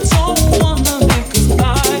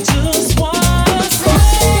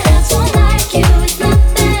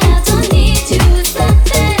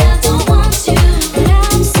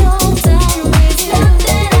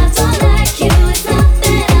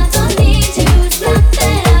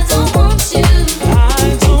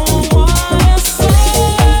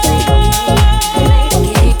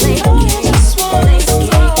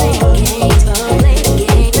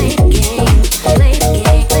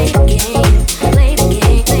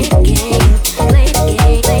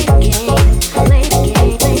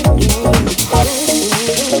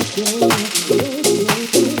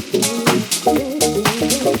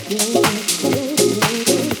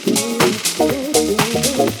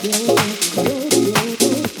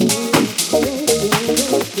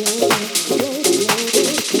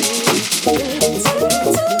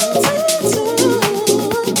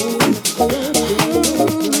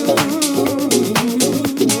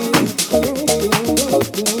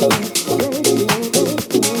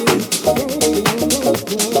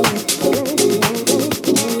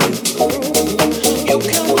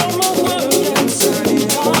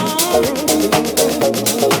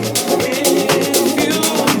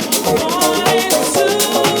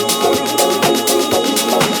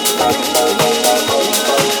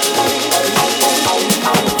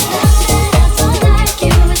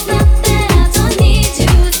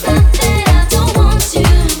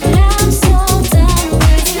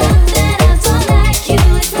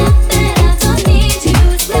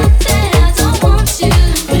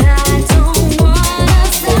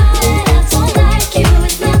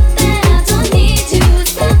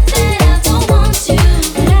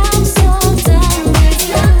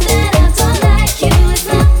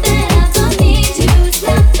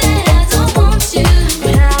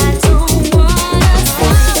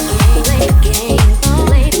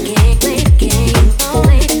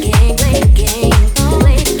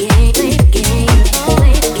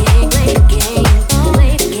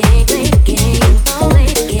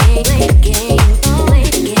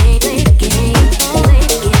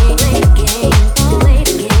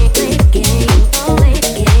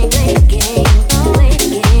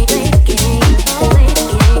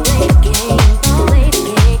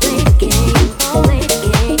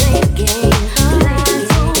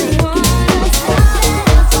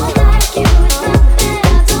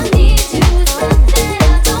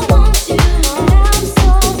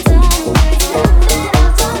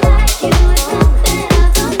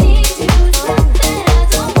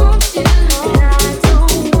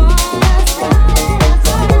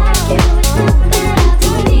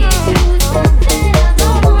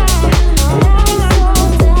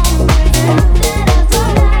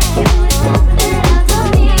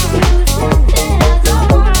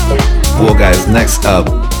 Well, guys, next up,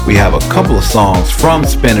 we have a couple of songs from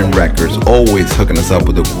Spinning Records, always hooking us up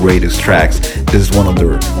with the greatest tracks. This is one of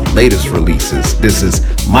their latest releases. This is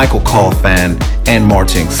Michael Colfan and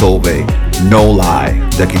Martin Solveig, No Lie,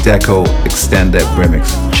 Decky Deco Extended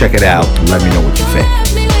Remix. Check it out. Let me know what you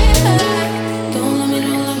think.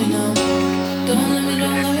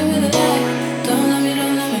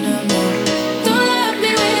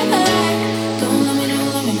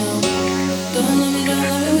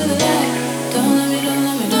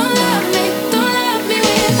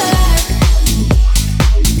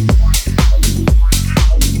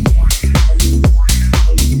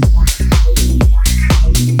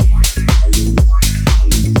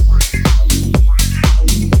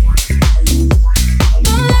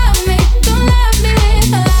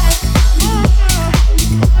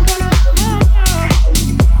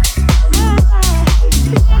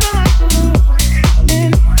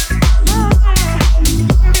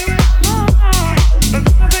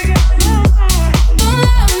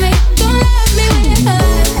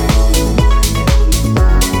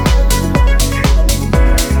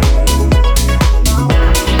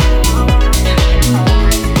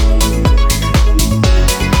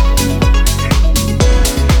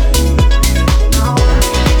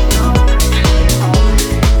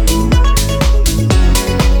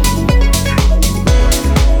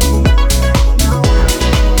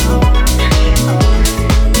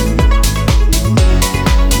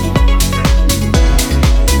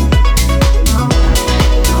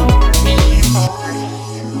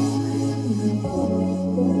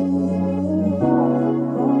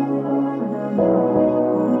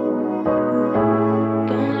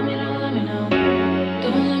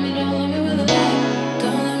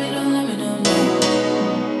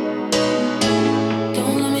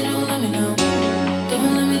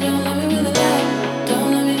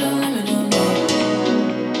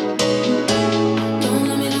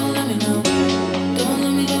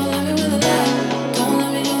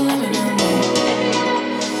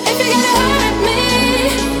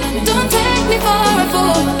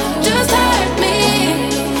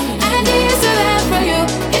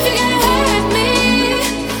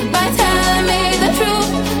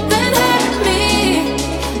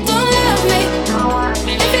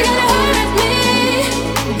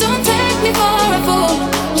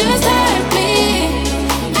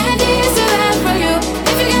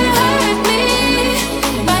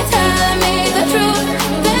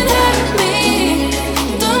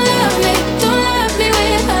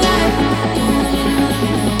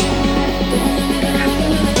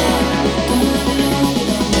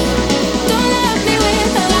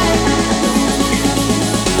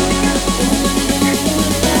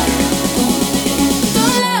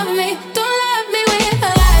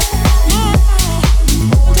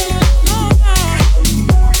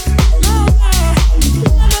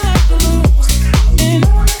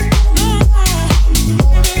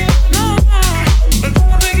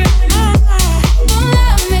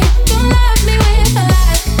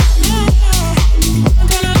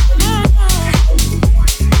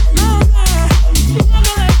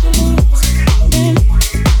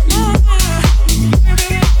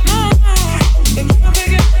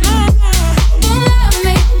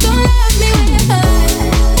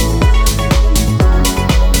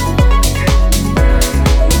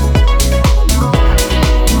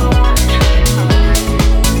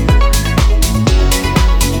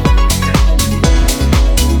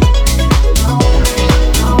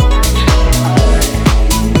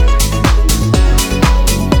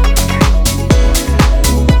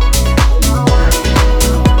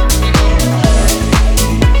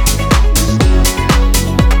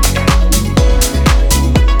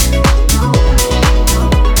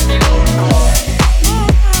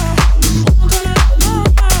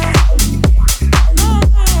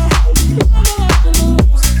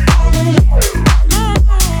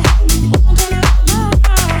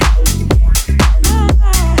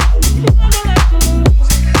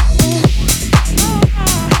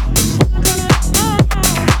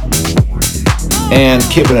 And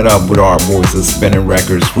keeping it up with our boys at Spinning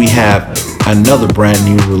Records, we have another brand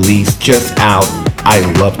new release just out. I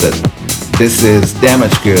loved it. This is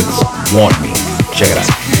Damaged Goods, Want Me. Check it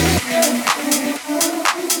out.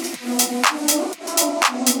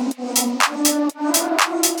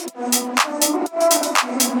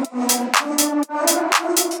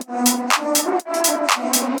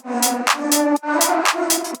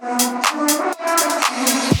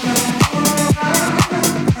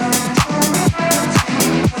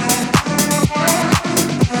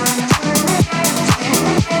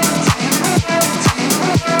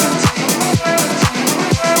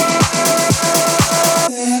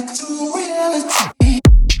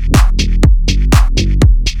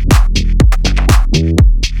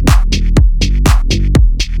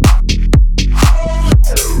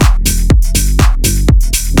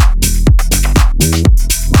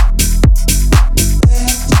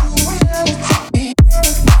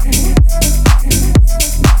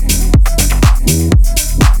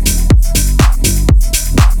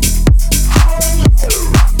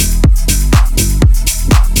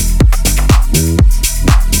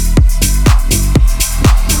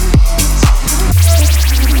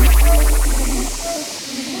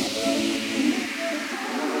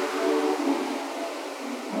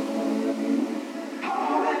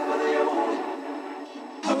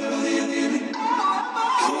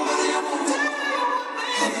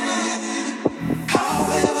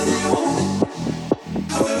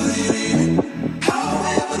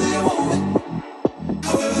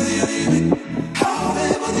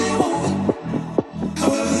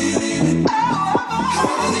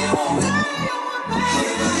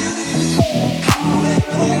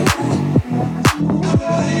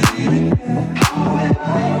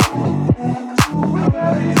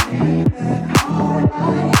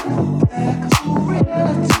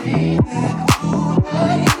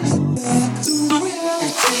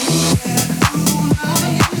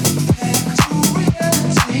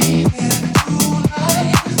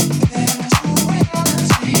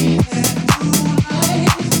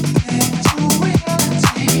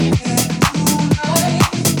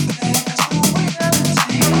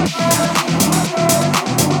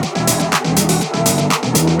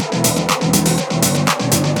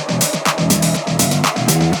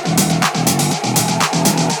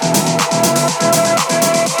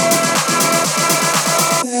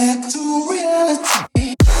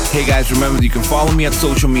 guys, remember you can follow me at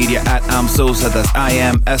social media at Amsosa. That's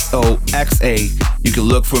IMSOXA. You can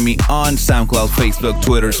look for me on SoundCloud, Facebook,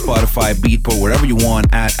 Twitter, Spotify, Beatport, wherever you want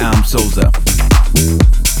at Amsosa.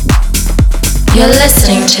 You're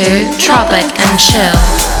listening to Tropic and Chill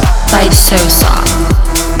by Sosa.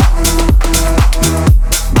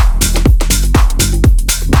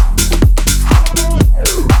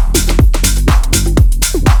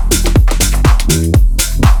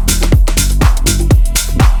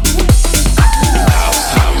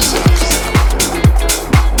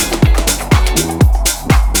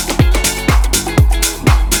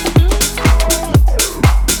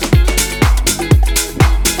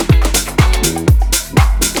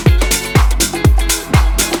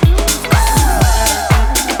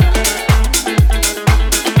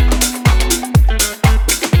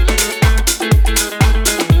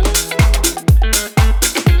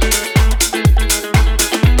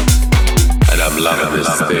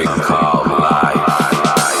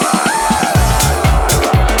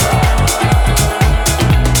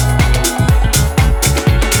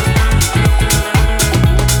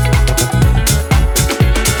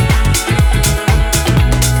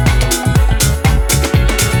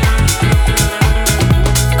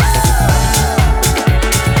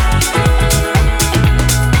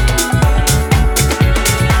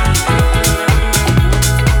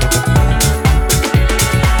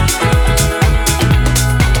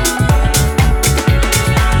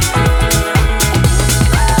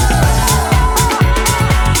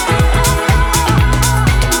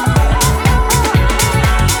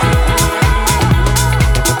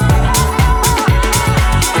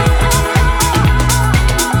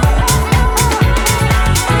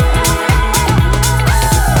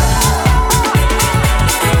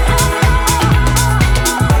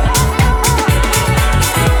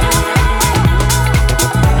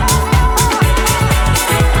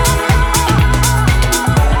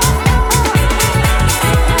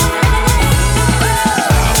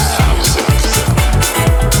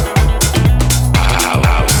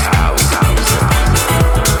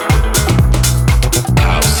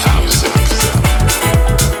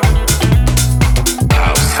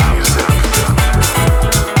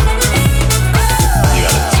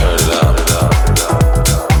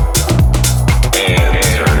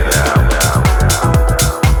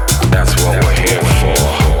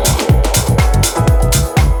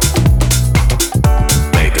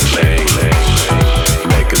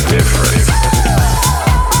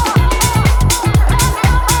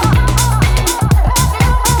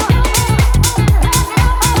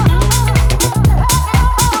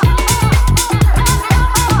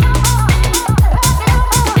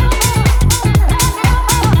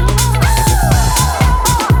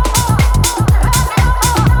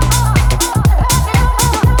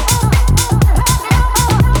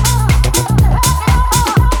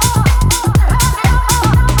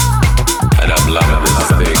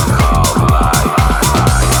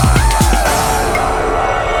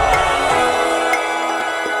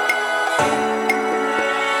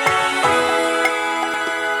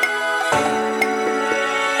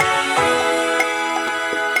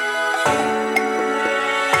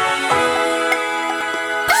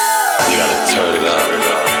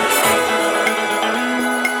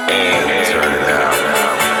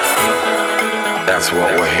 That's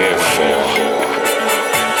what we're here for.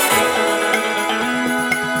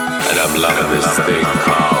 And I'm loving this thing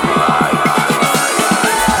called life.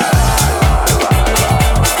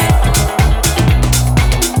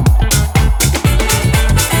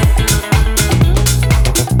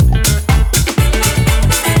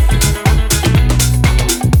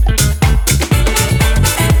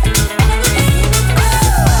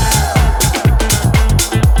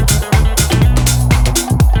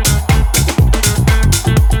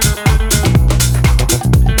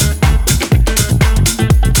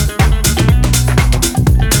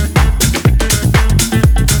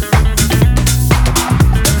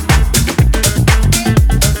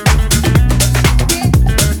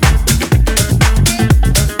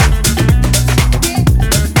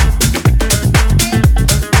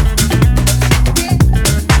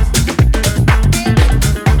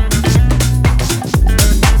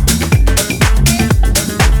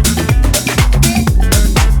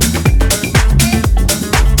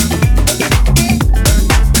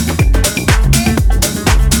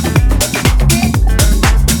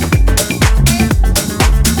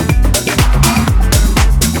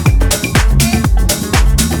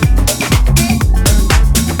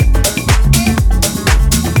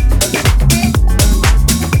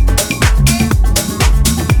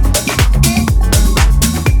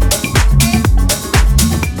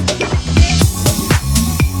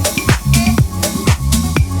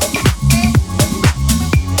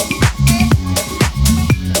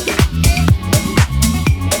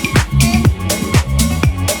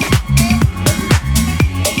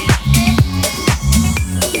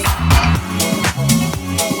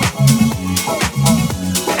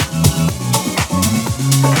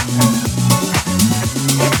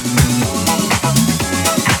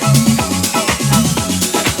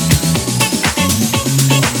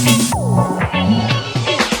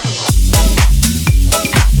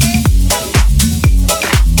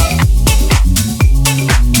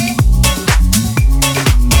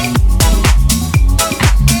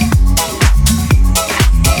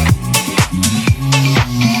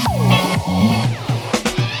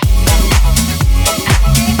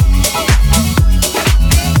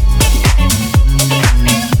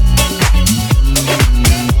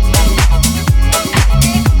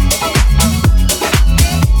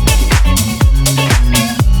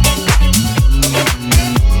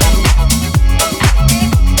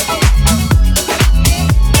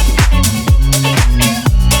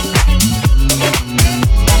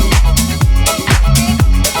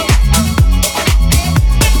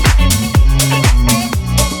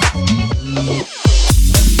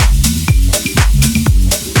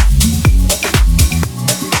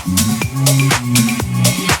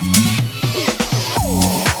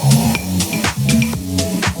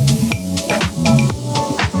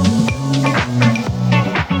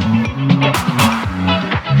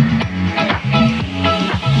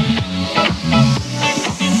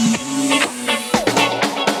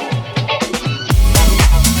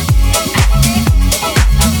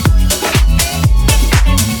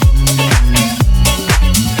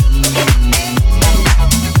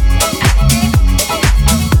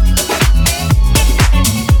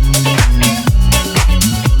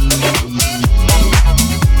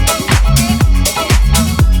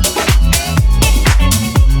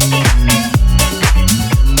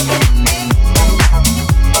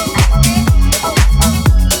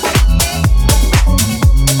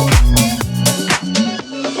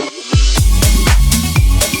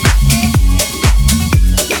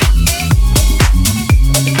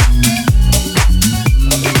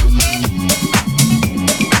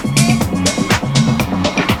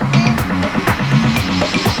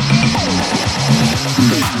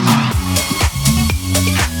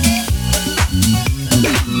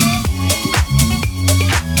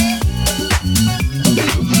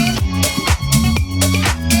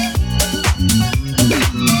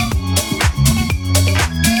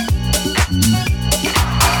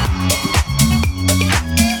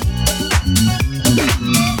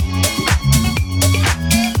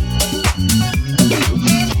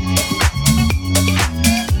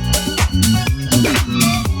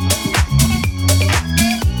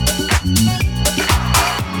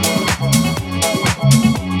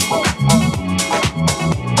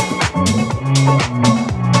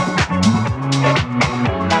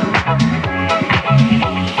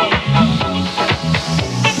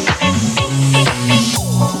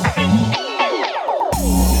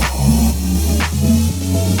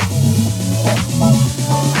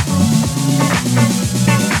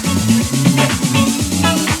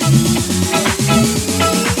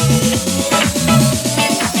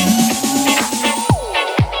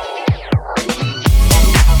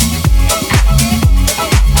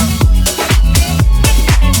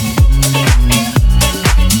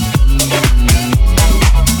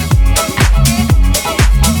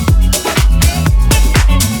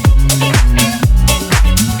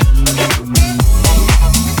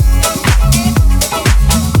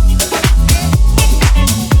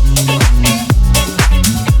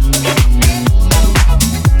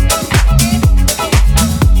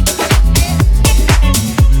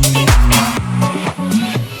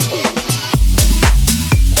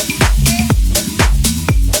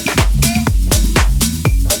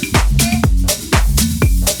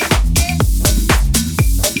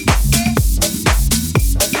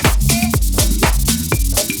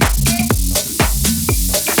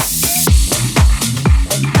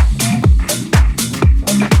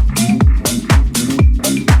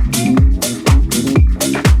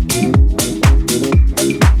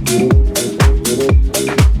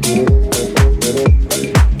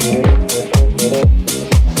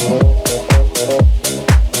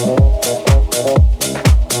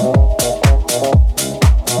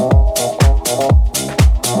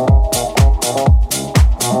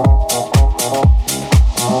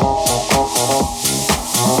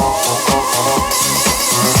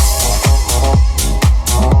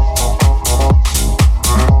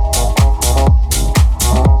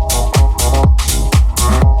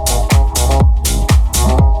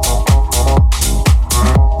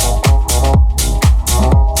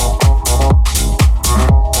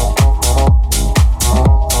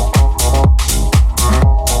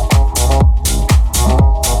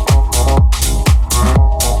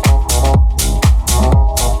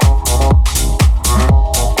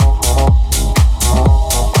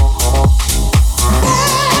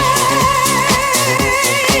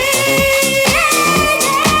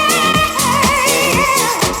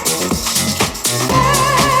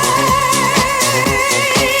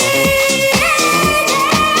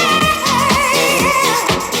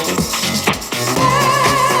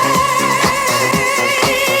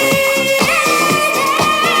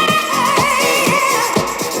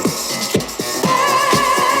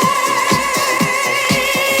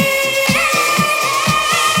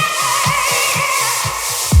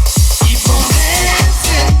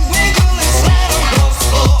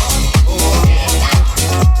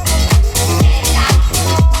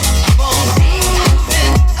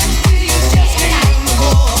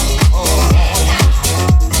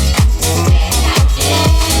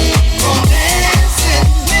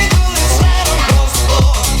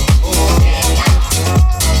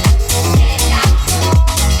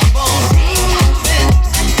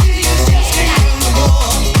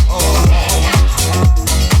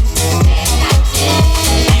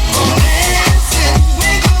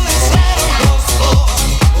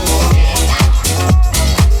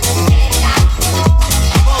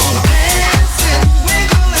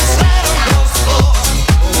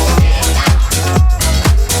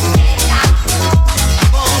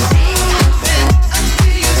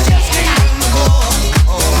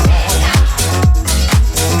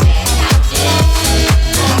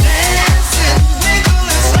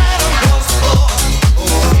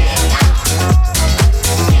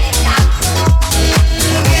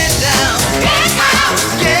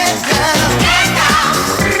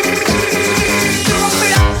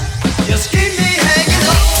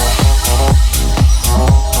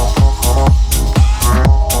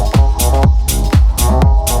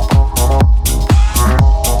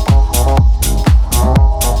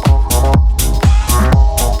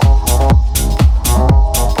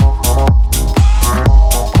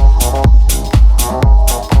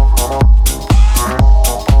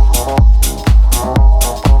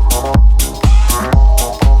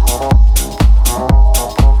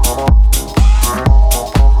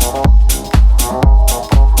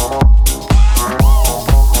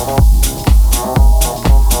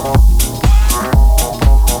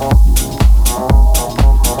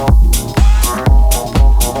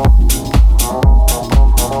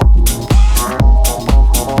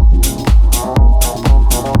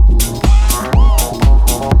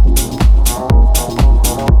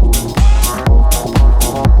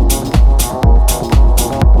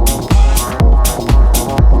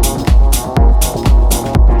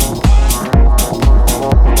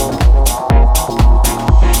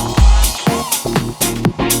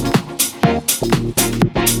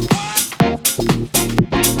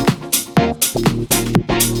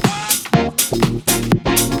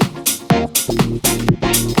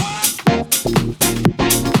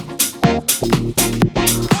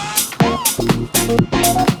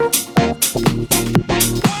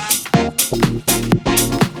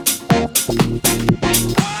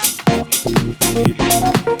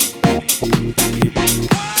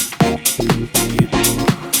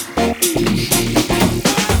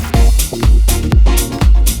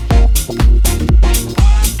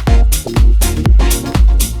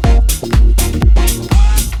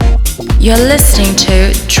 You're listening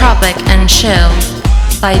to Tropic and Chill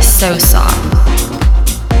by Sosa.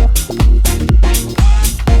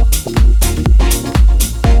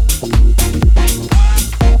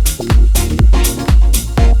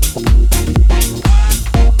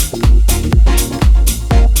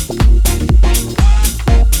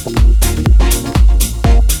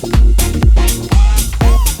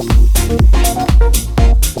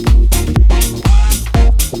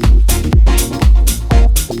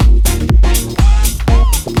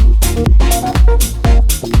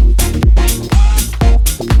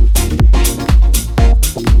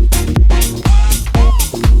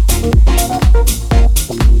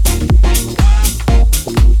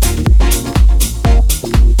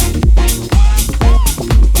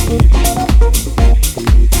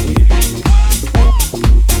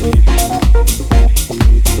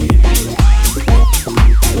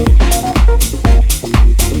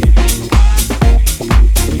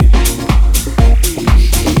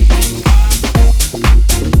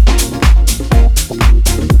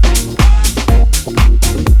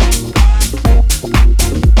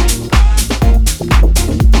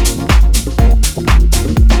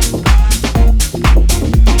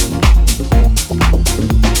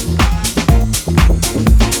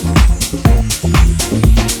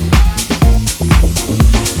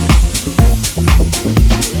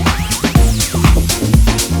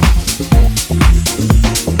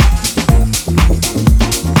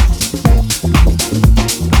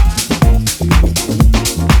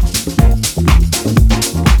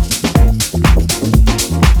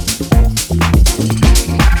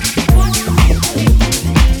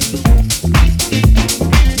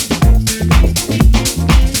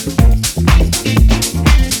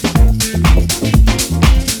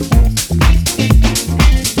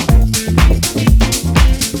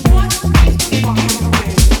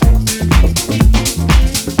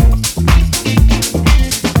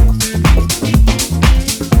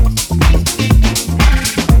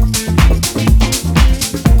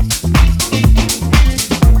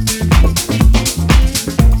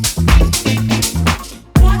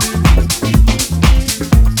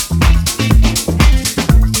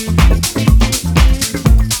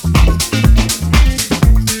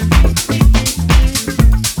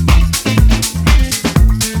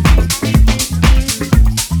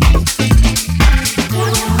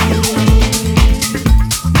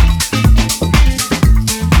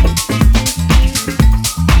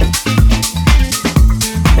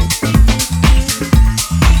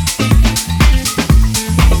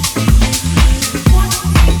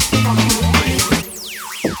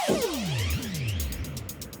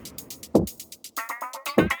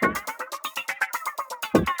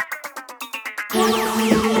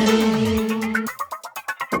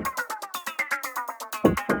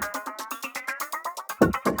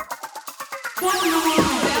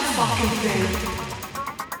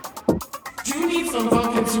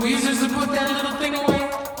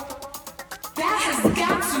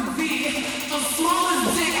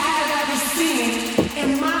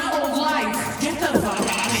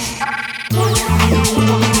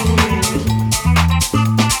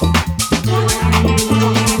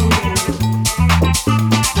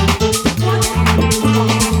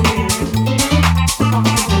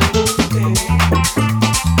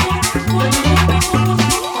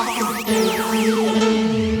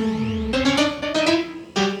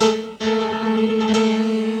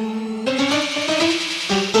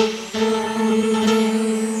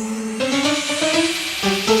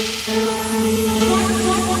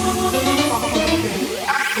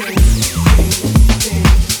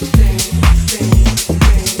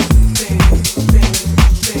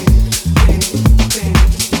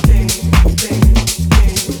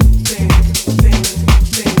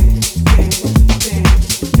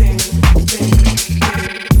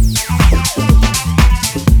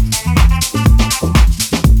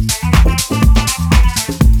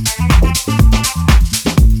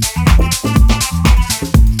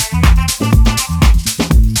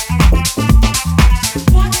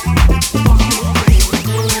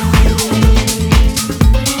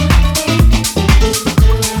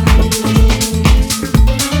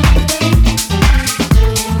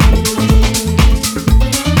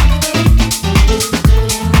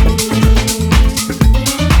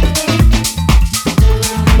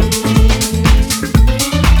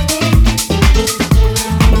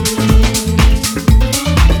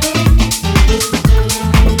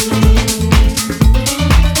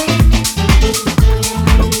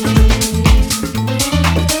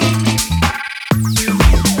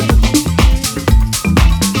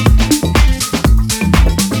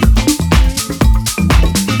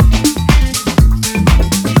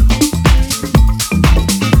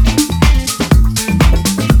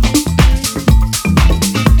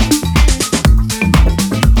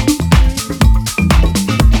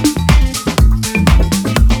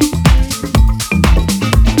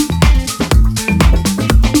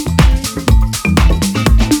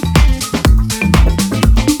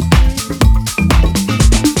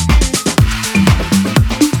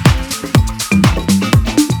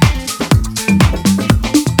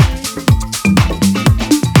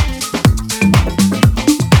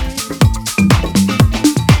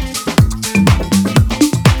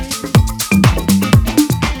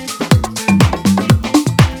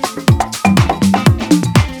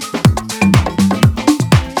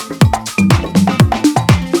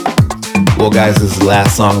 guys, this is the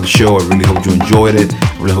last song of the show. I really hope you enjoyed it.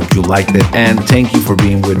 I really hope you liked it. And thank you for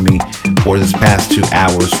being with me for this past 2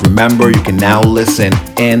 hours. Remember, you can now listen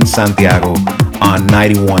in Santiago on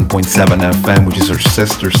 91.7 FM, which is our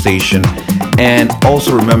sister station. And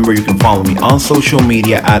also remember, you can follow me on social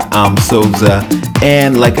media at Souza.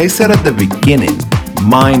 And like I said at the beginning,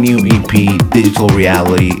 my new EP, Digital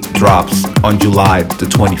Reality, drops on July the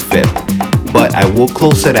 25th. But I will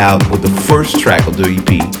close it out with the first track of the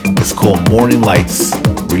EP. It's called Morning Lights.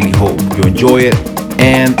 Really hope you enjoy it.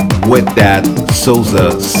 And with that,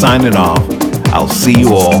 Souza signing off. I'll see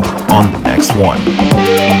you all on the next one.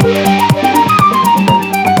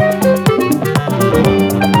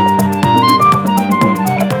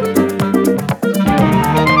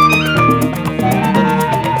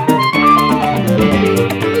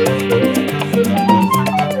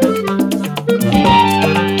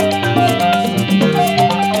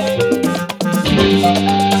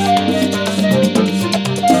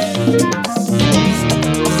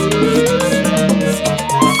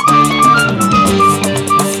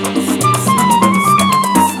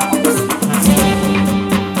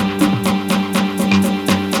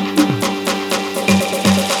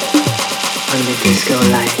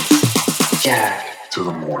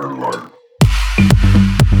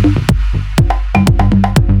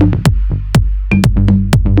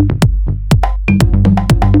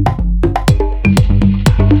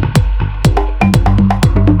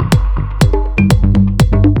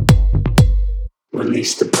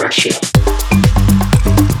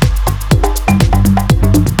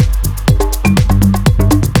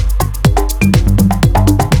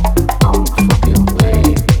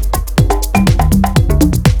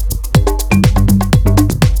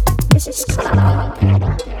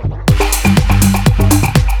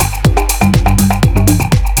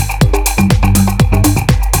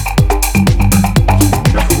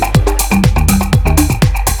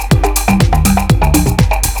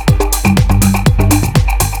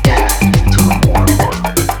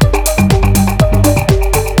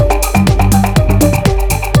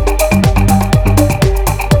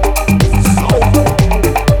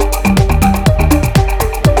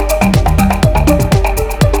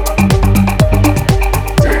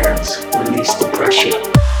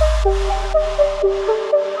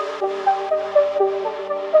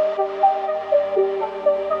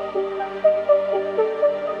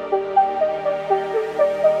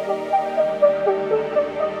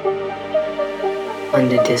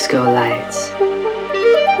 Under disco lights.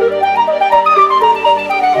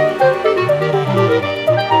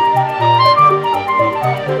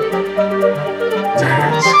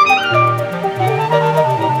 Dance.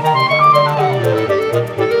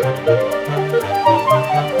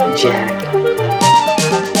 Jack.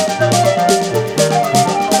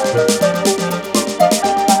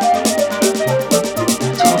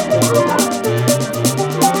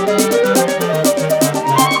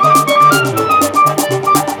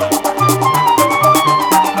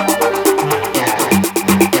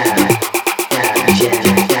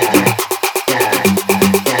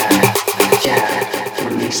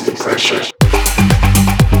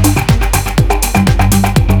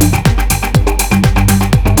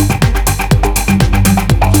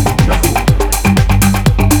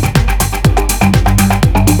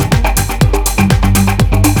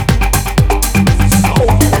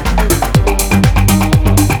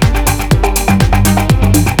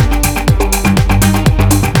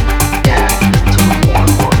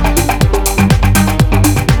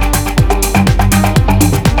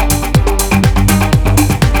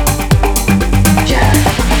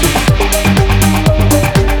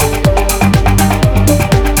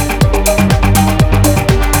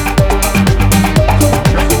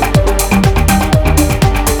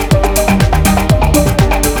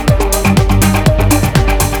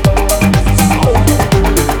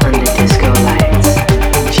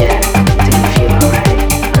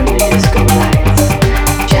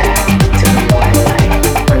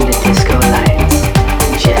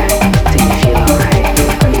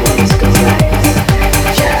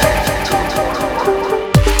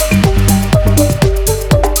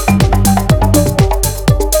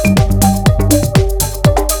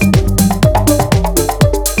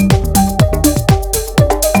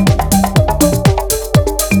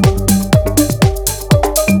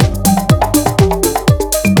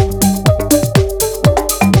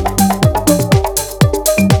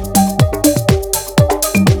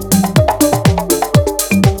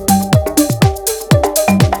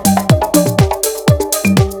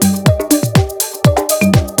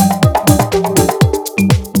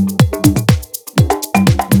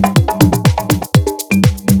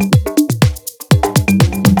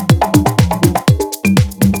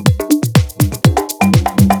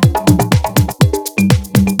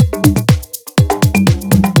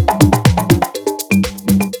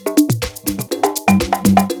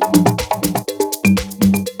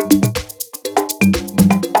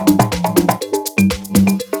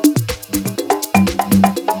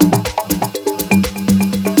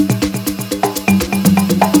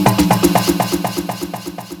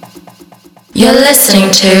 You're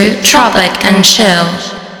listening to Tropic and Chill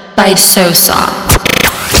by Sosa.